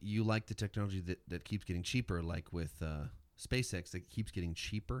usually you like the technology that keeps getting cheaper, like with SpaceX, that keeps getting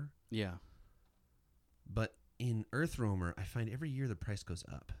cheaper. Yeah, But in Earth Roamer, I find every year the price goes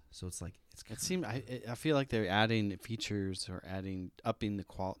up. So it's like it seemed. I feel like they're adding features or upping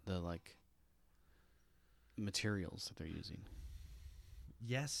the like materials that they're using.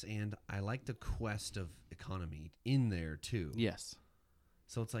 yes, and I like the quest of economy in there too. Yes.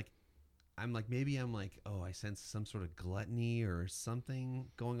 So it's like I'm like, maybe I'm like, oh, I sense some sort of gluttony or something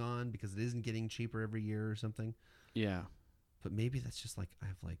going on because it isn't getting cheaper every year or something. Yeah. But maybe that's just like I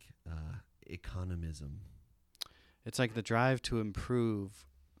have like economism. It's like the drive to improve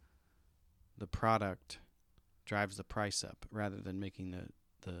the product drives the price up rather than making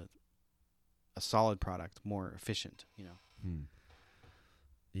a solid product more efficient,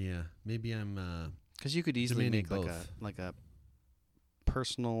 Yeah, maybe I'm Because you could easily demanding make both. like a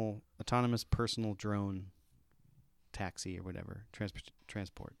autonomous personal drone taxi or whatever,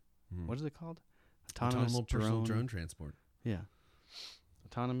 transport. What is it called? Autonomous personal drone transport. Yeah.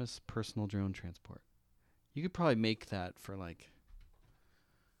 Autonomous personal drone transport. You could probably make that for like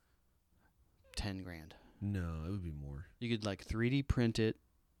 10 grand. No, it would be more. You could like 3D print it,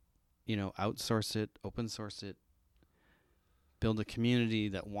 outsource it, open source it, build a community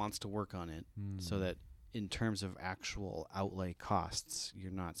that wants to work on it so that in terms of actual outlay costs,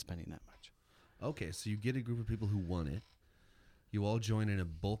 you're not spending that much. Okay, so you get a group of people who want it. You all join in a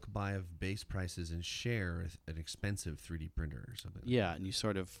bulk buy of base prices and share an expensive 3D printer or something. Yeah, and you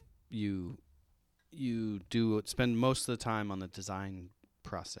sort of you spend most of the time on the design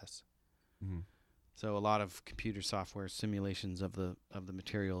process. Mm-hmm. So a lot of computer software simulations of the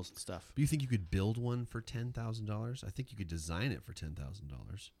materials and stuff. Do you think you could build one for $10,000? I think you could design it for $10,000.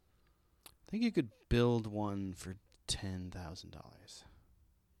 I think you could build one for $10,000.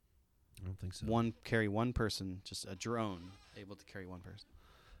 I don't think so. Carry one person, just a drone able to carry one person.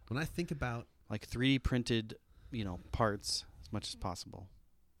 When I think about Like 3D printed, parts as much as possible.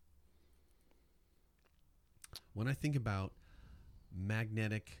 when I think about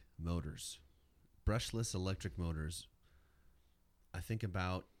magnetic motors, brushless electric motors, I think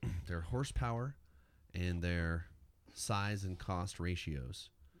about their horsepower and their size and cost ratios.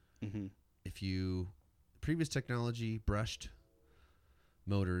 Mm-hmm. Previous technology, brushed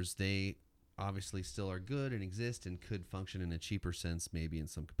motors, they obviously still are good and exist and could function in a cheaper sense, maybe in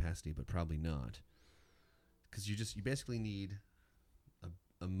some capacity, but probably not. Because you basically need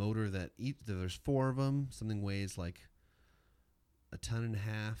a motor that there's 4 of them. Something weighs like 1.5 tons.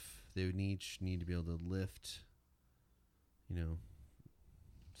 They would each need to be able to lift,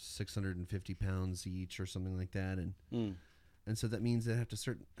 650 pounds each or something like that, and so that means they have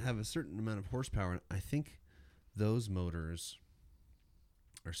to have a certain amount of horsepower. And I think those motors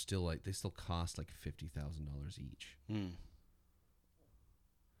are still they still cost like $50,000 each. Mm.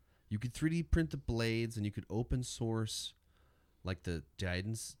 You could 3D print the blades, and you could open source like the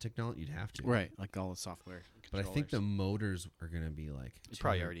guidance technology. You'd have to, Right, like all the software. but I think the motors are going to be like It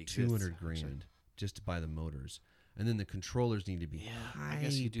probably already exists, 200 actually. grand just to buy the motors, and then the controllers need to be I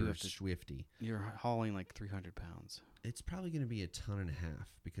guess you do have to. swifty. You're hauling like 300 pounds. It's probably going to be 1.5 tons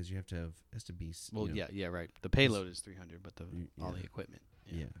because you have to have has to be. Well, yeah, right. The payload is 300, but all yeah. the equipment.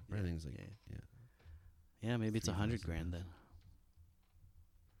 Yeah, everything's like Yeah, maybe it's 100 grand then.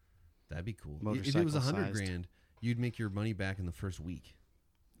 That'd be cool. If it was 100 grand, you'd make your money back in the first week.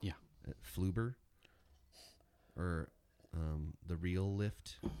 Yeah. At Fluber or the Real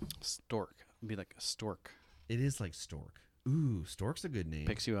Lift. Stork. It'd be like a stork. It is like Stork. Ooh, Stork's a good name.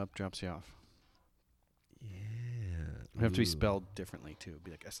 Picks you up, drops you off. Yeah. It would have to be spelled differently too. It'd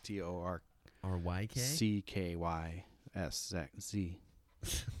be like STORKCKYSZ.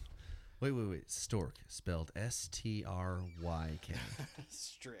 Wait. Stork spelled STRYK.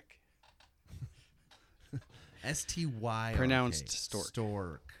 Strick. STY. Pronounced stork.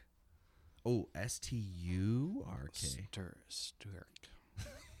 Stork. Oh, STURK. Stork.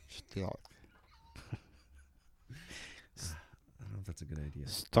 I don't know if that's a good idea.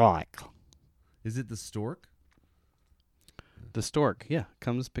 Stork. Is it the stork? The stork, yeah,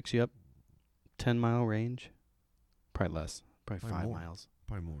 comes, picks you up, 10-mile range, probably less, probably 5 more. miles.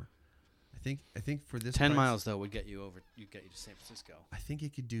 Probably more. I think for this 10 price, miles though would get you to San Francisco. I think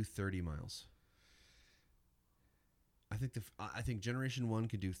it could do 30 miles. I think Generation 1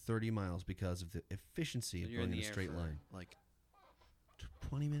 could do 30 miles because of the efficiency of going in a straight line. Like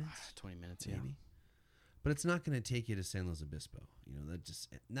 20 minutes? 20 minutes, Maybe. yeah. But it's not going to take you to San Luis Obispo. That just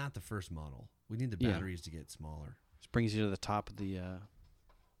not the first model. We need the Yeah. batteries to get smaller. Just brings you to the top of the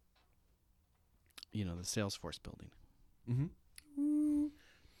the Salesforce building. Mm-hmm.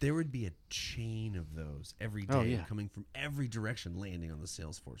 There would be a chain of those every day Oh, yeah. coming from every direction, landing on the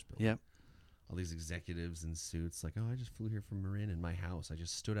Salesforce building. Yep. All these executives in suits, like, I just flew here from Marin in my house. I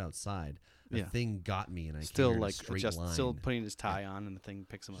just stood outside. The Yeah. thing got me, and I Still came here in a like straight line. still putting his tie on, and the thing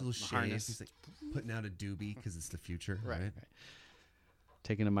picks him up. Little The shave. harness. He's like putting out a doobie because it's the future, right?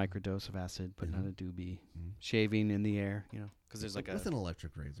 Taking a microdose of acid, putting out a doobie, shaving in the air, because there's like with an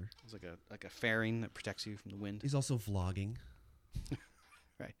electric razor. there's like a fairing that protects you from the wind. He's also vlogging.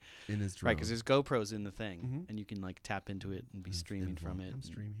 Right. in his drone. Right, because there's GoPros in the thing, Mhm. and you can like tap into it and be And- streaming and from well, it. I'm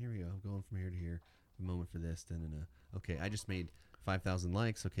streaming. Here we go. I'm going from here to here. A moment for this. Okay, I just made 5,000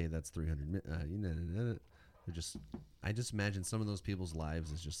 likes. Okay, that's 300. They're just. I just imagine some of those people's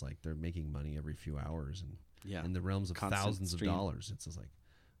lives is just like they're making money every few hours, and Yeah. in the realms of Constant thousands stream. of dollars. It's just like,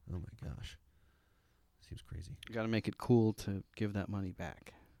 oh my gosh, seems crazy. You got to make it cool to give that money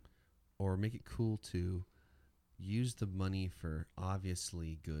back. Or make it cool to use the money for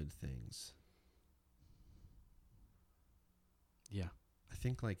obviously good things. Yeah. I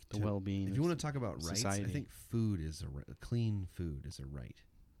think like The well-being. if you want to talk about rights, I society. think food is clean food is a right.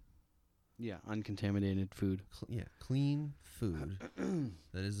 Yeah, uncontaminated food. Clean food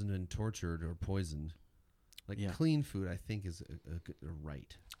that isn't been tortured or poisoned. Like Yeah. clean food, I think is a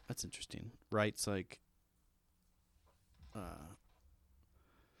right. That's interesting. Rights like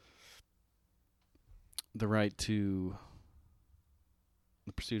the right to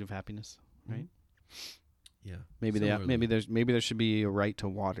the pursuit of happiness, right? Yeah. Maybe there should be a right to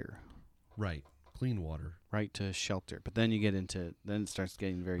water, right. Clean water. right to shelter. But then it starts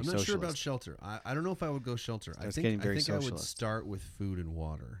getting very I'm not socialist. sure about shelter. I don't know if I would go shelter. I Starts think getting very I would socialist. start with food and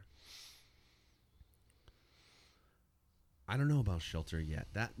water. I don't know about shelter yet.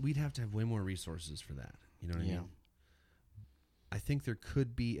 That we'd have to have way more resources for that. You know what I Yeah. mean? I think there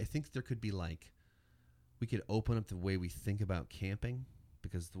could be like we could open up the way we think about camping,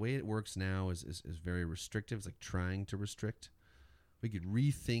 because the way it works now is very restrictive. It's like trying to restrict. We could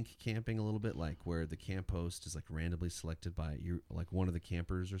rethink camping a little bit, like where the camp host is like randomly selected by like one of the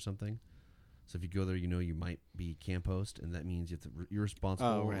campers or something. So if you go there, you might be camp host, and that means you're responsible.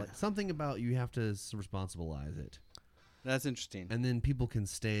 Oh, right. Like something about you have to responsibilize it, That's interesting. and then people can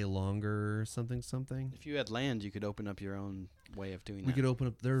stay longer. Something. If you had land, you could open up your own way of doing We that. could open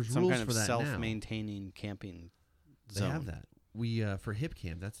up. There's some rules kind for of that now. self-maintaining camping They zone. have that. We for Hip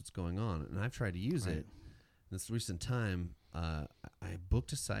Camp, that's what's going on, and I've tried to use Right. it. In this recent time, I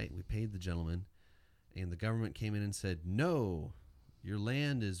booked a site. We paid the gentleman, and the government came in and said, "No, your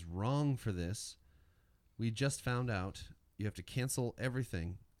land is wrong for this. We just found out you have to cancel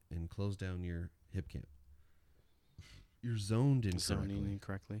everything and close down your Hip Camp. You're zoned incorrectly." Zoning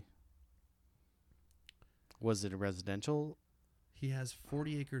incorrectly. Was it a residential? He has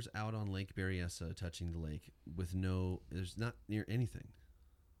 40 acres out on Lake Berryessa, touching the lake, with there's not near anything.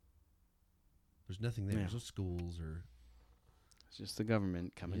 There's nothing there. Yeah. There's no schools or. It's just the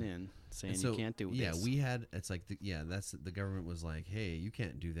government coming Yeah. in saying And so, you can't do yeah, this. we had. It's like the government was like, "Hey, you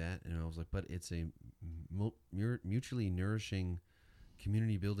can't do that," and I was like, "But it's a mutually nourishing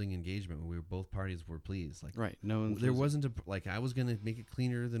community building engagement where both parties were pleased." Like, Right. No one. there wasn't I was gonna make it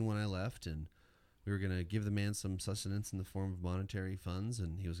cleaner than when I left, and we were gonna give the man some sustenance in the form of monetary funds,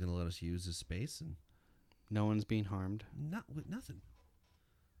 and he was gonna let us use his space, and No one's being harmed. nothing.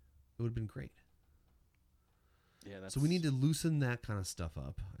 It would have been great. Yeah. That's, So we need to loosen that kind of stuff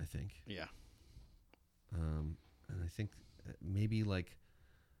up, I think. Yeah. And I think maybe like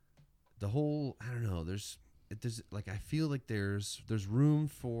the whole, I don't know, there's like, I feel like there's room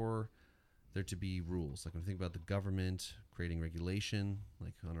for there to be rules. Like when I think about the government creating regulation,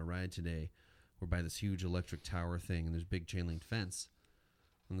 like on a ride today, we're by this huge electric tower thing, and there's a big chain link fence.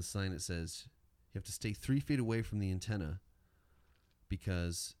 On the sign it says you have to stay 3 feet away from the antenna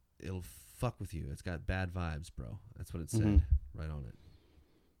because it'll fuck with you. It's got bad vibes, bro. That's what it said right on it.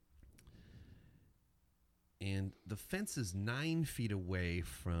 And the fence is 9 feet away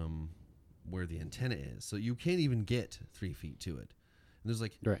from where the antenna is, so you can't even get 3 feet to it. And there's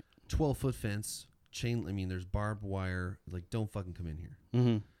like Right. 12-foot fence chain. I mean, there's barbed wire. Like, don't fucking come in here.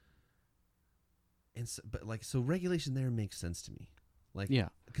 Mm-hmm. And so regulation there makes sense to me. Like, Yeah.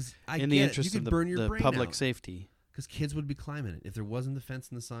 because In the interest you of could burn your the brain public out. safety, Because kids would be climbing it. If there wasn't the fence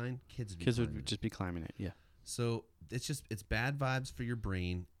and the sign, kids would would just be climbing it. Yeah. So it's bad vibes for your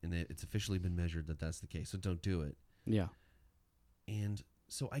brain, and it's officially been measured that that's the case. So don't do it. Yeah. And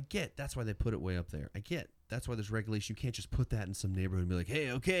so I get that's why they put it way up there. I get that's why there's regulation. You can't just put that in some neighborhood and be like,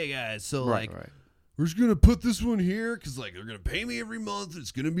 hey, okay, guys. So Right. like, Right. we're just gonna put this one here because like they're gonna pay me every month.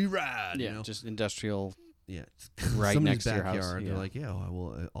 It's gonna be rad. Yeah. You know? Just industrial. Yeah, Right somebody's next to your house, backyard. They're yeah. like,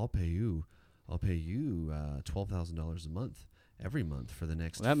 yeah, I'll pay you $12,000 a month every month for the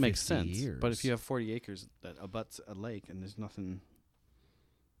next. Well, that makes 50 sense. years. But if you have 40 acres that abuts a lake and there's nothing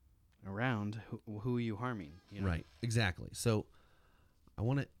around, who are you harming? You know? Right, exactly. So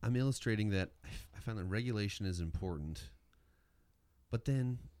I'm illustrating that I find that regulation is important, but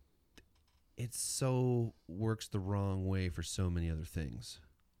then it so works the wrong way for so many other things.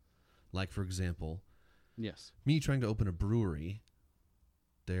 Like, for example, Yes. me trying to open a brewery,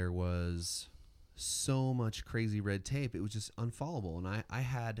 there was so much crazy red tape. It was just unfollowable. And I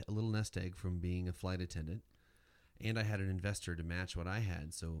had a little nest egg from being a flight attendant, and I had an investor to match what I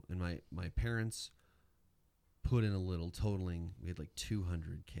had. So, and my parents put in a little, totaling, we had like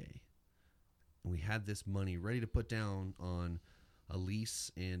 $200K. And we had this money ready to put down on a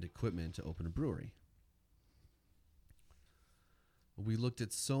lease and equipment to open a brewery. We looked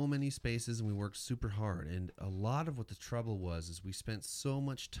at so many spaces and we worked super hard. And a lot of what the trouble was is we spent so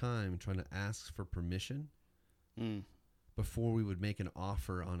much time trying to ask for permission before we would make an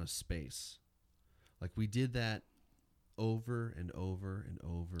offer on a space. Like we did that over and over and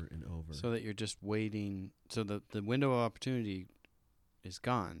over and over. So that you're just waiting. So the window of opportunity is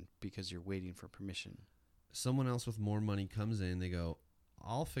gone because you're waiting for permission. Someone else with more money comes in. They go,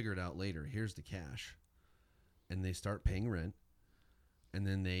 I'll figure it out later. Here's the cash. And they start paying rent. And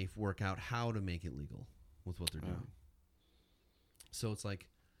then they work out how to make it legal with what they're doing. So it's like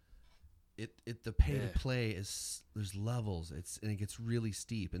the pay to play is, there's levels. And it gets really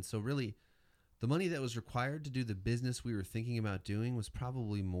steep. And so really the money that was required to do the business we were thinking about doing was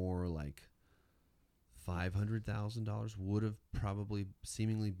probably more like $500,000 would have probably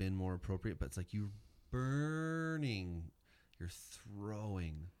seemingly been more appropriate. But it's like you're throwing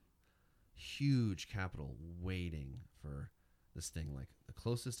huge capital waiting for this thing. Like the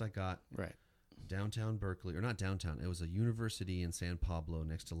closest I got, right, downtown Berkeley, or not downtown, it was a university in San Pablo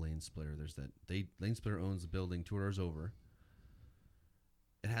next to Lane Splitter. There's that Lane Splitter owns the building 2 doors over.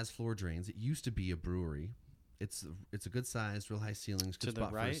 It has floor drains. It used to be a brewery. It's a good size, real high ceilings, good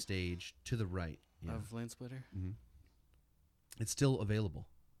spot for a stage. To the right of Lane Splitter. Mm-hmm. It's still available.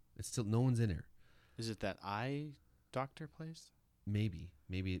 It's still, no one's in there. Is it that eye doctor place? Maybe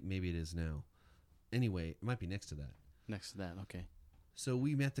it is now. Anyway, it might be next to that. Next to that, okay. So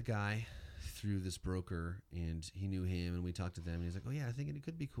we met the guy through this broker, and he knew him, and we talked to them, and he's like, oh yeah, I think it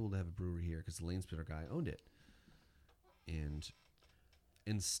could be cool to have a brewery here, because the Lane Splitter guy owned it. And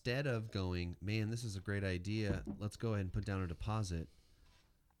instead of going, man, this is a great idea, let's go ahead and put down a deposit,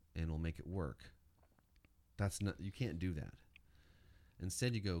 and we'll make it work. You can't do that.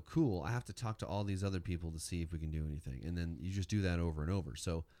 Instead, you go, cool, I have to talk to all these other people to see if we can do anything. And then you just do that over and over.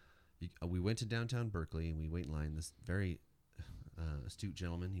 So we went to downtown Berkeley, and we wait in line. This very astute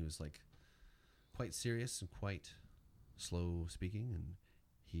gentleman, he was like quite serious and quite slow speaking. And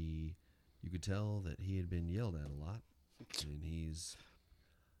you could tell that he had been yelled at a lot. And he's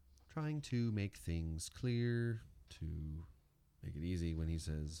trying to make things clear, to make it easy when he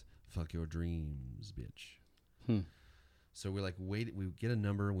says, fuck your dreams, bitch. So we're like, wait, we get a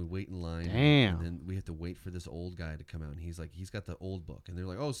number and we wait in line. Damn. And then we have to wait for this old guy to come out. And he's like, he's got the old book. And they're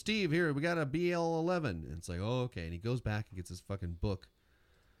like, oh, Steve, here, we got a BL11. And it's like, oh, okay. And he goes back and gets his fucking book.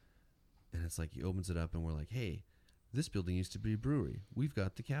 And it's like, he opens it up and we're like, hey, this building used to be a brewery. We've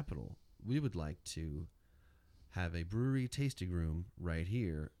got the capital. We would like to have a brewery tasting room right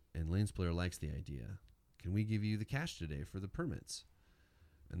here. And Lane Splitter likes the idea. Can we give you the cash today for the permits?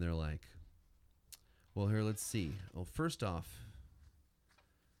 And they're like, well, here, let's see. Well, first off,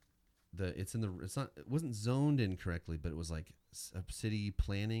 it wasn't zoned incorrectly, but it was like a city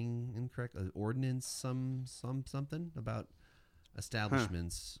planning incorrect, ordinance, something about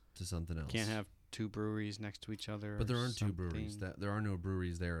establishments to something else. Can't have two breweries next to each other. But there aren't two breweries. There are no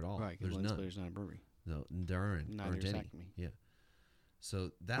breweries there at all. Right, there's none. There's not a brewery. No, there aren't. Neither is any. Acme. Yeah.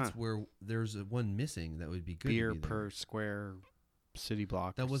 So that's where there's one missing that would be good. Beer to be there. per square city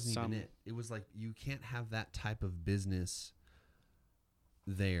block. That wasn't even it. It was like, you can't have that type of business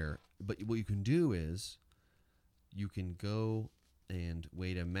there. But what you can do is you can go and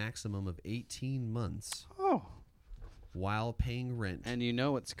wait a maximum of 18 months. Oh. While paying rent. And you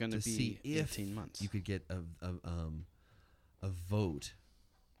know it's going to be see 18 months. You could get a vote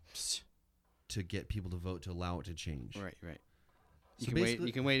to get people to vote to allow it to change. Right. So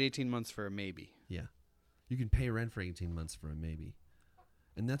You can wait 18 months for a maybe. Yeah. You can pay rent for 18 months for a maybe.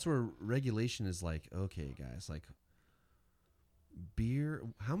 And that's where regulation is like, okay, guys, like beer,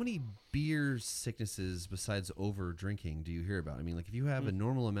 how many beer sicknesses besides over drinking do you hear about? I mean, like if you have a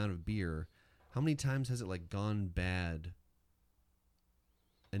normal amount of beer, how many times has it like gone bad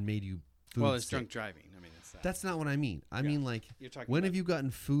and made you food Well, it's sick? drunk driving. I mean, it's that. That's not what I mean. I mean, like, when have you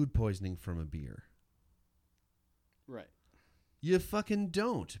gotten food poisoning from a beer? Right. You fucking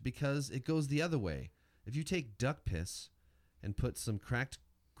don't, because it goes the other way. If you take duck piss and put some cracked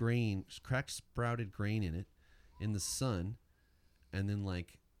sprouted grain in it in the sun, and then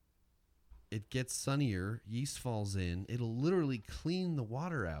like it gets sunnier, yeast falls in, it'll literally clean the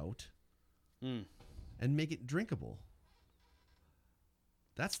water out and make it drinkable.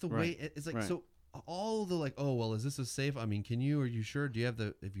 That's the way it's like. So all the like, oh well, is this a safe? I mean, are you sure? Do you have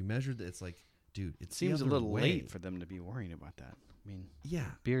have you measured that? It's like, dude, It it's the seems a other little way. late for them to be worrying about that. I mean,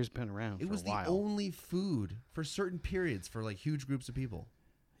 Yeah. beer's been around It for was a the while. only food for certain periods for like huge groups of people.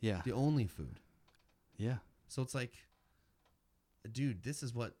 Yeah. The only food. Yeah. So it's like, dude, this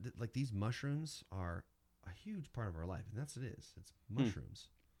is what, like, these mushrooms are a huge part of our life. And that's what it is. It's mushrooms.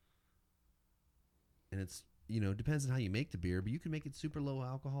 And it's, depends on how you make the beer, but you can make it super low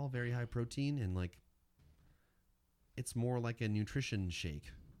alcohol, very high protein, and like, it's more like a nutrition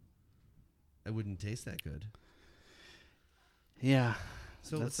shake. It wouldn't taste that good. Yeah.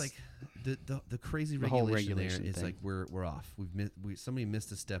 So it's like the crazy the whole regulation there regulation is thing. like we're off. Somebody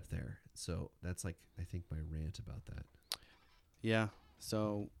missed a step there. So that's like, I think, my rant about that. Yeah.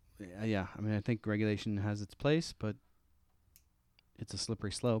 So, yeah. I mean, I think regulation has its place, but it's a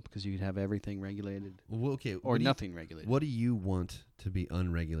slippery slope because you could have everything regulated Well, okay, or nothing regulated. What do you want to be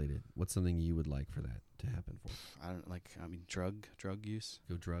unregulated? What's something you would like for that to happen for? I mean, drug use,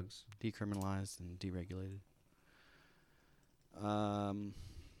 Go drugs. decriminalized and deregulated.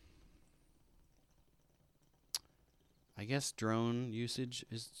 I guess drone usage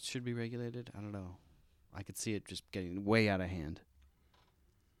should be regulated. I don't know. I could see it just getting way out of hand.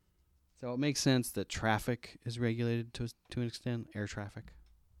 So it makes sense that traffic is regulated to an extent, air traffic,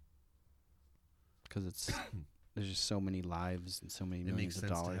 because there's just so many lives and so many It makes millions of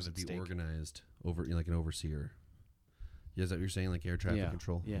sense to have dollars it at be stake. organized over, like an overseer. Yeah, is that what you're saying, like air traffic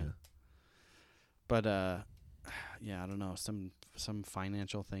control? Yeah. But yeah, I don't know. Some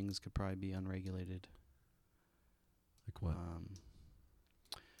financial things could probably be unregulated. Like what?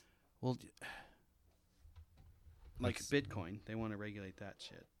 Well, like Let's- Bitcoin, they want to regulate that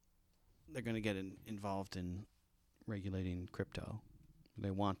shit. They're going to get involved in regulating crypto.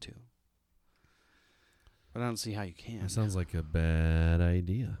 They want to. But I don't see how you can. That sounds like a bad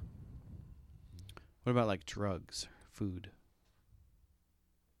idea. What about like drugs, food?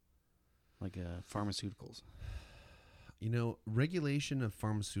 Like pharmaceuticals. Regulation of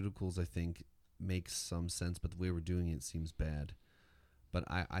pharmaceuticals, I think, makes some sense, but the way we're doing it seems bad. But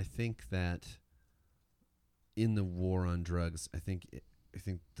I think that in the war on drugs, I think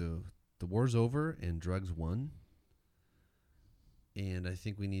the war's over and drugs won. And I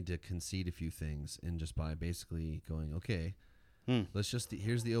think we need to concede a few things, and just by basically going, okay,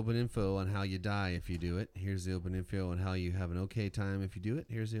 here's the open info on how you die if you do it. Here's the open info on how you have an okay time if you do it.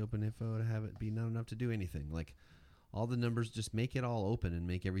 Here's the open info to have it be not enough to do anything. Like, all the numbers, just make it all open and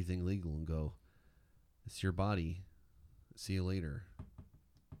make everything legal and go, it's your body. See you later.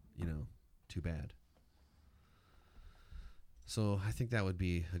 Too bad. So I think that would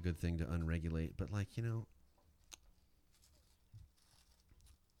be a good thing to unregulate. But like,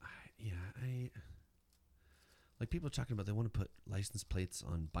 like people are talking about they want to put license plates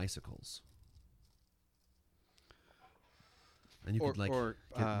on bicycles. And you could like lose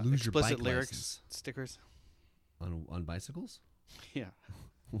your explicit bike lyrics license stickers. on bicycles. Yeah.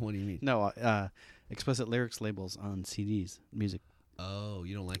 What do you mean? No, explicit lyrics labels on CDs, music. Oh,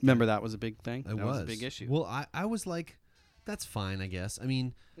 you don't like Remember that was a big thing? that? That was a big issue. Well, I was like, that's fine, I guess. I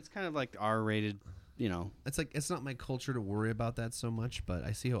mean, It's kind of like R-rated, it's like, it's not my culture to worry about that so much, but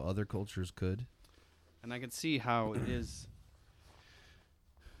I see how other cultures could. and I can see how it is.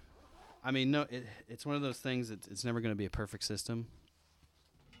 I mean, no, it's one of those things that it's never going to be a perfect system,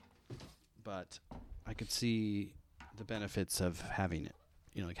 but I could see the benefits of having it.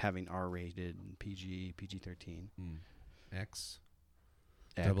 Like having R-rated and PG, PG-13, X,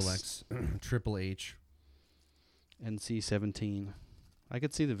 X, double X, triple H. NC-17. I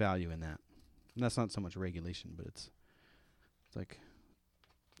could see the value in that. And that's not so much regulation, but it's like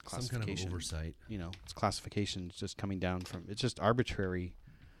Some kind of classification. oversight. It's classification. It's just coming down from. It's just arbitrary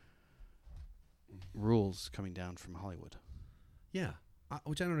rules coming down from Hollywood. Yeah,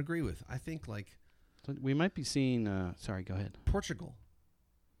 which I don't agree with. I think like So we might be seeing. Sorry, go ahead. Portugal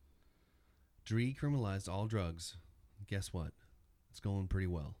decriminalized all drugs. Guess what? It's going pretty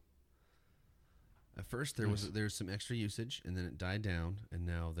well. At first there's some extra usage, and then it died down, and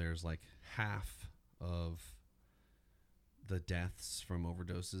now there's like half of the deaths from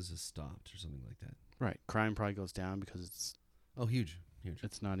overdoses has stopped or something like that. Right, crime probably goes down because it's Huge.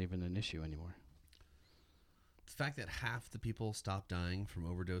 it's not even an issue anymore. The fact that half the people stopped dying from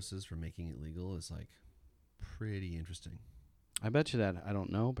overdoses from making it legal is like pretty interesting. I bet you that I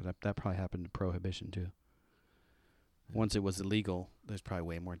don't know, but that probably happened to prohibition too. Once it was illegal, there's probably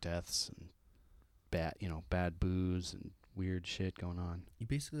way more deaths and bad booze and weird shit going on. You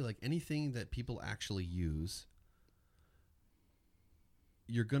basically, like, anything that people actually use,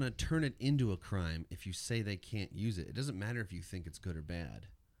 you're going to turn it into a crime if you say they can't use it. It doesn't matter if you think it's good or bad.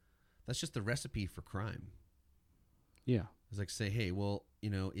 That's just the recipe for crime. Yeah. It's like, say, hey, well,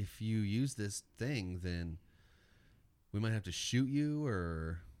 if you use this thing, then we might have to shoot you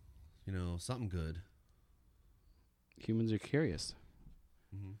or, something good. Humans are curious.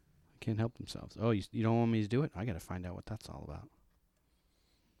 Mm-hmm. Can't help themselves. Oh, you don't want me to do it? I got to find out what that's all about.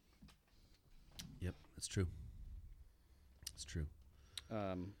 Yep, that's true. It's true.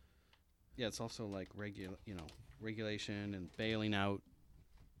 Yeah, it's also like regulation and bailing out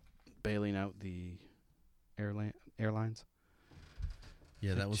the airlines.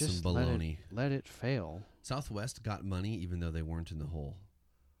 Yeah, that was some Just baloney. Let it fail. Southwest got money even though they weren't in the hole.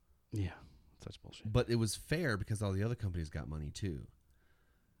 Yeah, such bullshit. But it was fair because all the other companies got money too.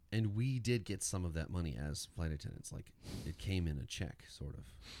 And we did get some of that money as flight attendants. Like, it came in a check, sort of.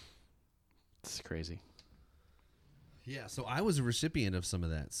 It's crazy. Yeah, so I was a recipient of some of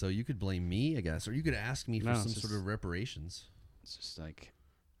that. So you could blame me, I guess, or you could ask me for some sort of reparations. It's just like,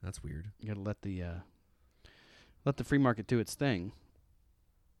 that's weird. You got to let the free market do its thing.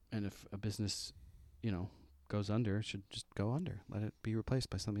 And if a business, goes under, it should just go under. Let it be replaced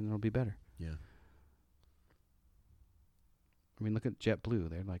by something that'll be better. Yeah. I mean, look at JetBlue.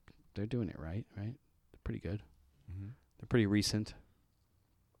 They're doing it right? They're pretty good. Mm-hmm. They're pretty recent.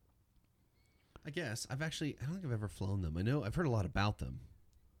 I guess. I don't think I've ever flown them. I know I've heard a lot about them.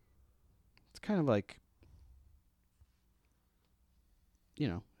 It's kind of like,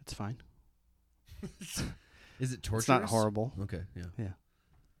 it's fine. Is it torturous? It's not horrible. Okay, yeah. Yeah.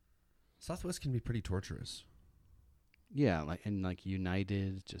 Southwest can be pretty torturous. Yeah, like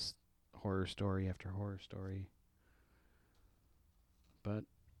United, just horror story after horror story. But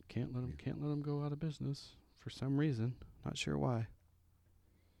can't let them go out of business for some reason. Not sure why.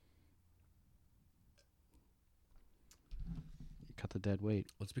 You cut the dead weight.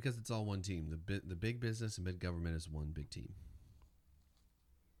 Well, it's because it's all one team. The big business and big government is one big team.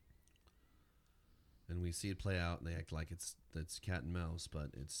 And we see it play out, and they act like it's cat and mouse,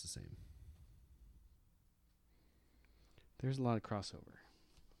 but it's the same. There's a lot of crossover.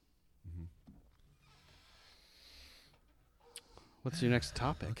 Mm-hmm. What's your next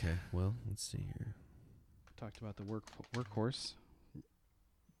topic? Okay, well, let's see here. Talked about the workhorse.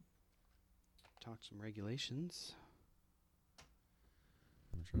 Talked some regulations.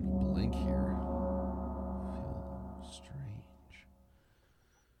 I'm trying to blink here. Feel strange.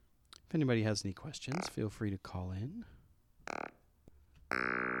 If anybody has any questions, feel free to call in.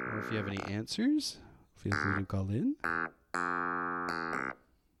 Or if you have any answers, feel free to call in.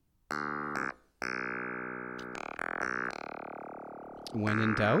 When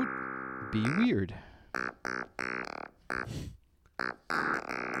in doubt, be weird.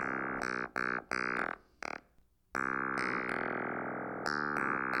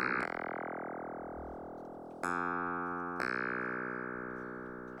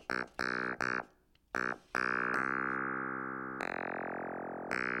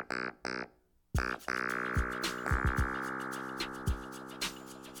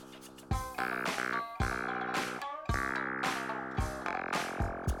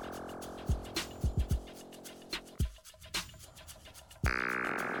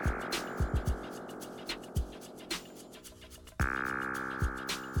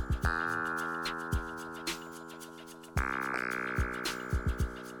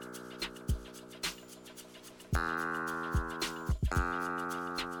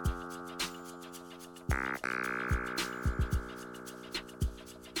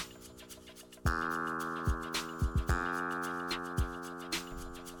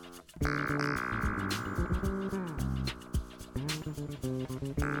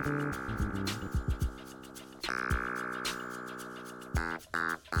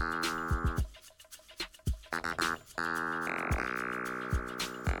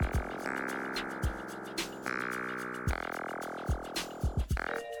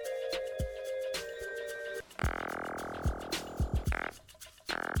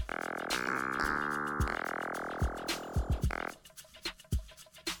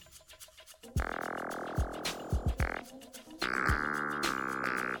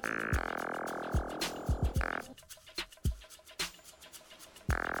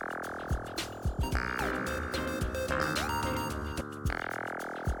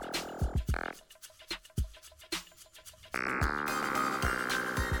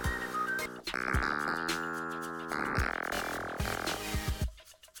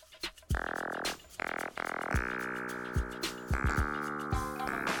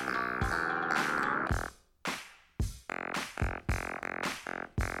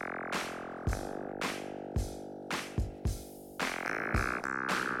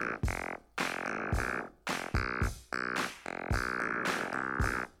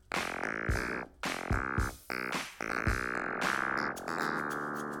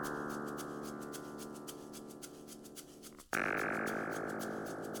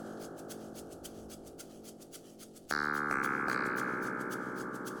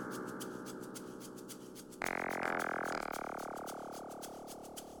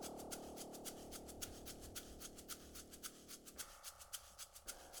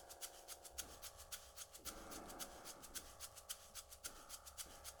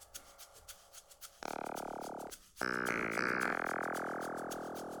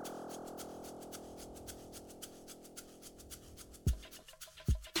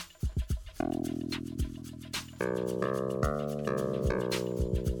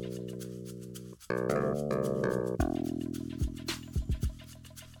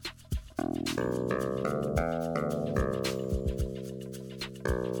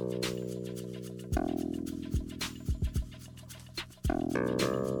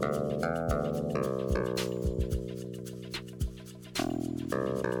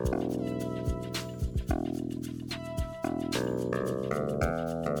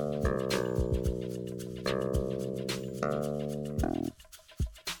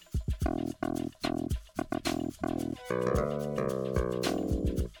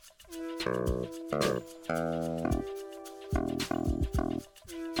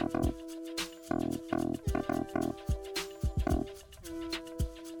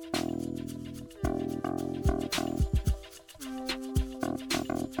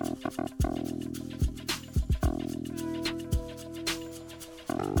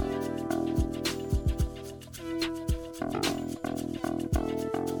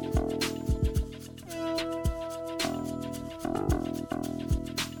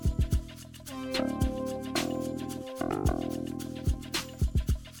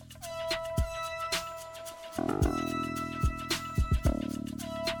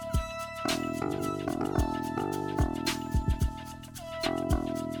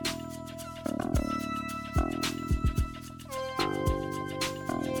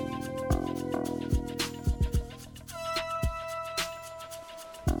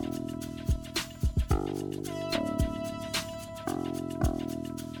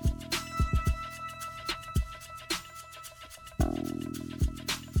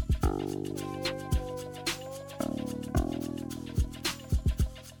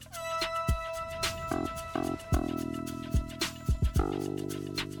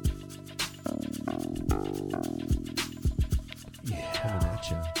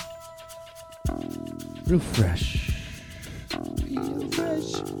 Real fresh. Real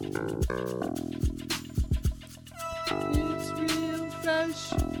fresh. It's real fresh.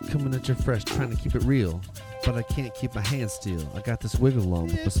 Coming at you fresh, trying to keep it real. But I can't keep my hands still. I got this wiggle on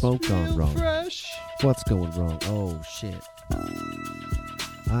with the smoke gone wrong. Fresh. What's going wrong? Oh, shit.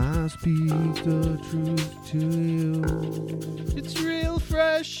 I speak the truth to you. It's real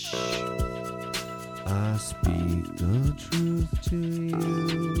fresh. I speak the truth to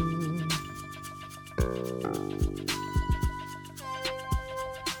you.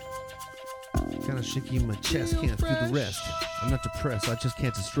 Kinda shaky in my chest, can't feel the rest. I'm not depressed, I just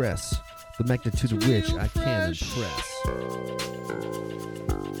can't distress the magnitude of which I can impress.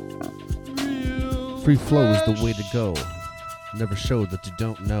 Free flow is the way to go. Never show that you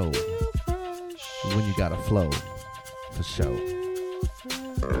don't know when you gotta flow for show.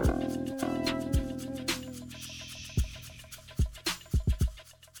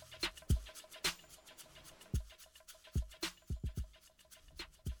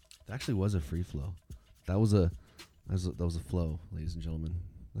 That actually was a free flow. That was a flow, ladies and gentlemen.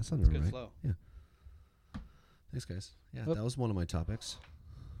 That sounded Good right. flow. Yeah. Thanks, guys. Yeah, Oop. that was one of my topics.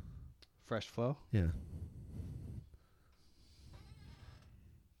 Fresh flow. Yeah.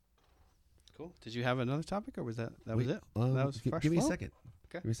 Cool. Did you have another topic, or was that was it? That was fresh give me a flow? second.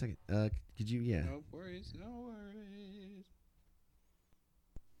 Okay. Give me a second. Could you? Yeah. No worries. No worries.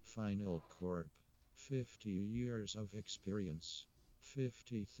 Final Corp. 50 years of experience.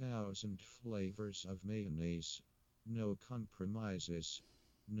 50,000 flavors of mayonnaise. No compromises.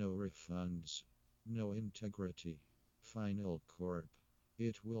 No refunds. No integrity. Final Corp.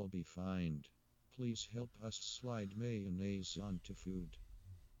 It will be fined. Please help us slide mayonnaise onto food.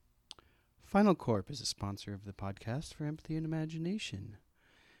 Final Corp is a sponsor of the podcast for Empathy and Imagination.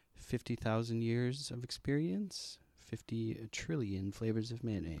 50,000 years of experience, 50 trillion flavors of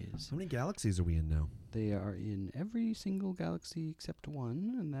mayonnaise. How many galaxies are we in now? They are in every single galaxy except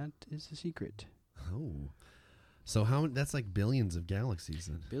one, and that is a secret. Oh. So how? That's like billions of galaxies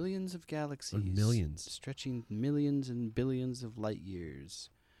then. Billions of galaxies. Or millions. Stretching millions and billions of light years.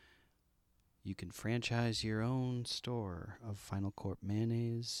 You can franchise your own store of Final Corp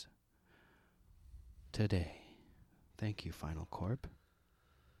mayonnaise today. Thank you, Final Corp.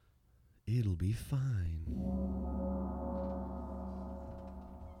 It'll be fine.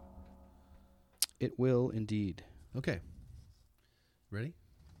 It will indeed. Okay. Ready?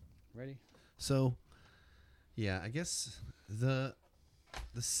 Ready? So, yeah, I guess the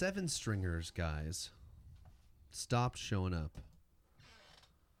Seven Stringers guys stopped showing up,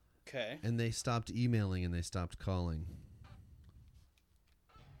 Okay. and they stopped emailing, and they stopped calling.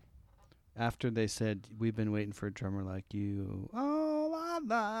 After they said, we've been waiting for a drummer like you all our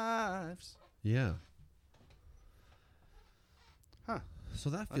lives. Yeah. Huh. So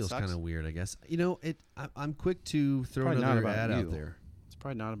that That feels sucks. kind of weird, I guess. You know, I'm quick to throw Probably not another about ad you. out there. It's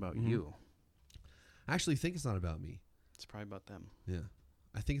probably not about Mhm. you. I actually think it's not about me. It's probably about them. Yeah.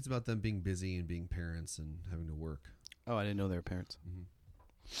 I think it's about them being busy and being parents and having to work. Oh, I didn't know they were parents. Mm-hmm.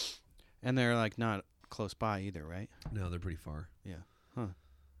 And they're like not close by either, right? No, they're pretty far. Yeah. Huh.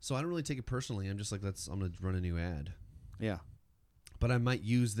 So I don't really take it personally. I'm just like, I'm going to run a new ad. Yeah. But I might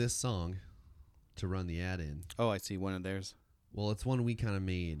use this song to run the ad in. Oh, I see one of theirs. Well, it's one we kind of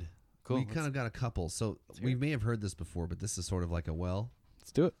made. Cool. We kind of got a couple. So hear we it. may have heard this before, but this is sort of like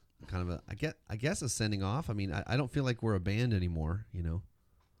Let's do it. kind of I guess a sending off. I mean, I don't feel like we're a band anymore, you know.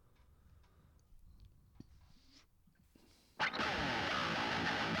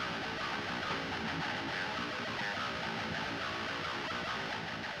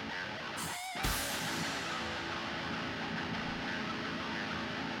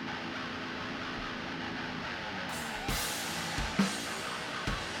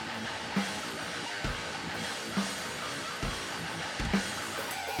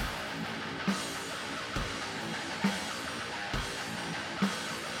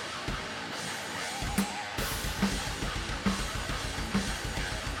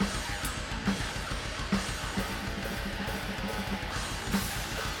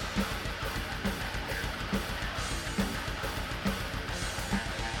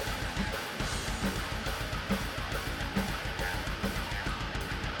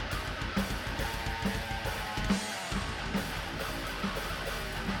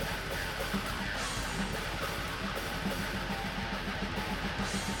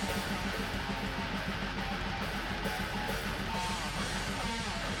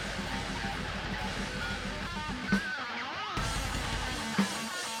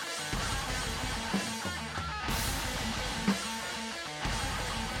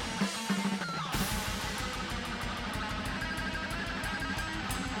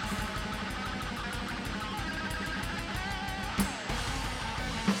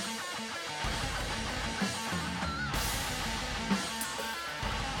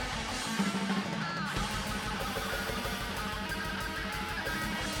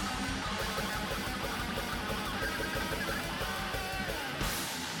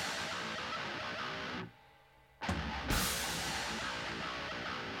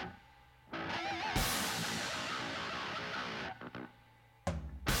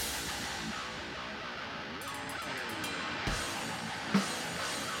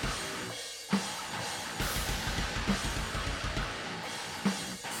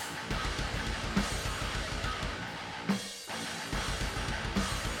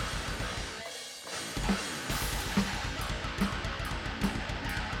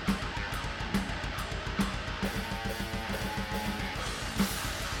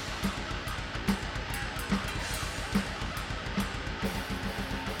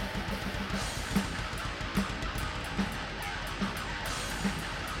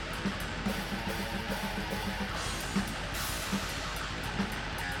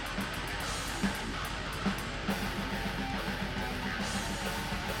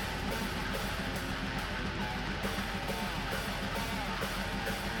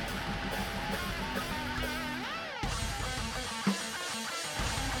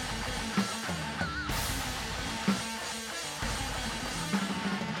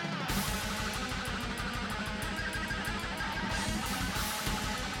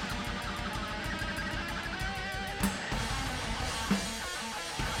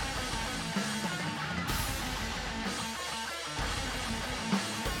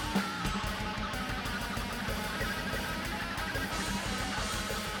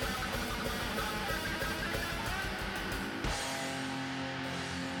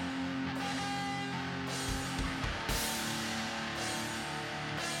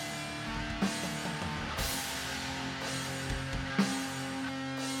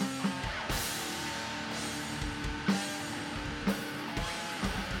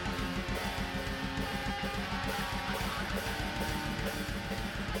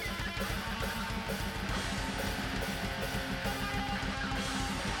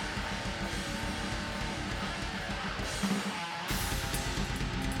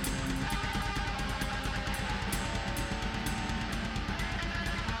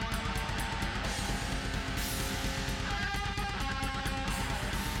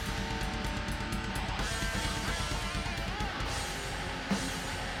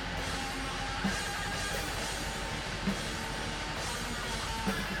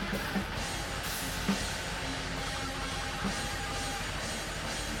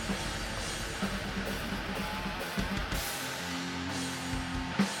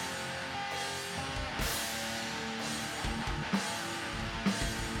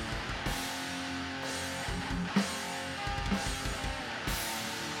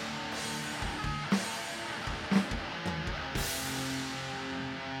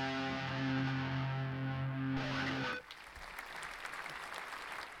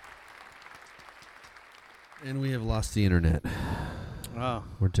 And we have lost the internet. Oh,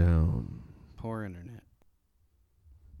 We're down. poor internet.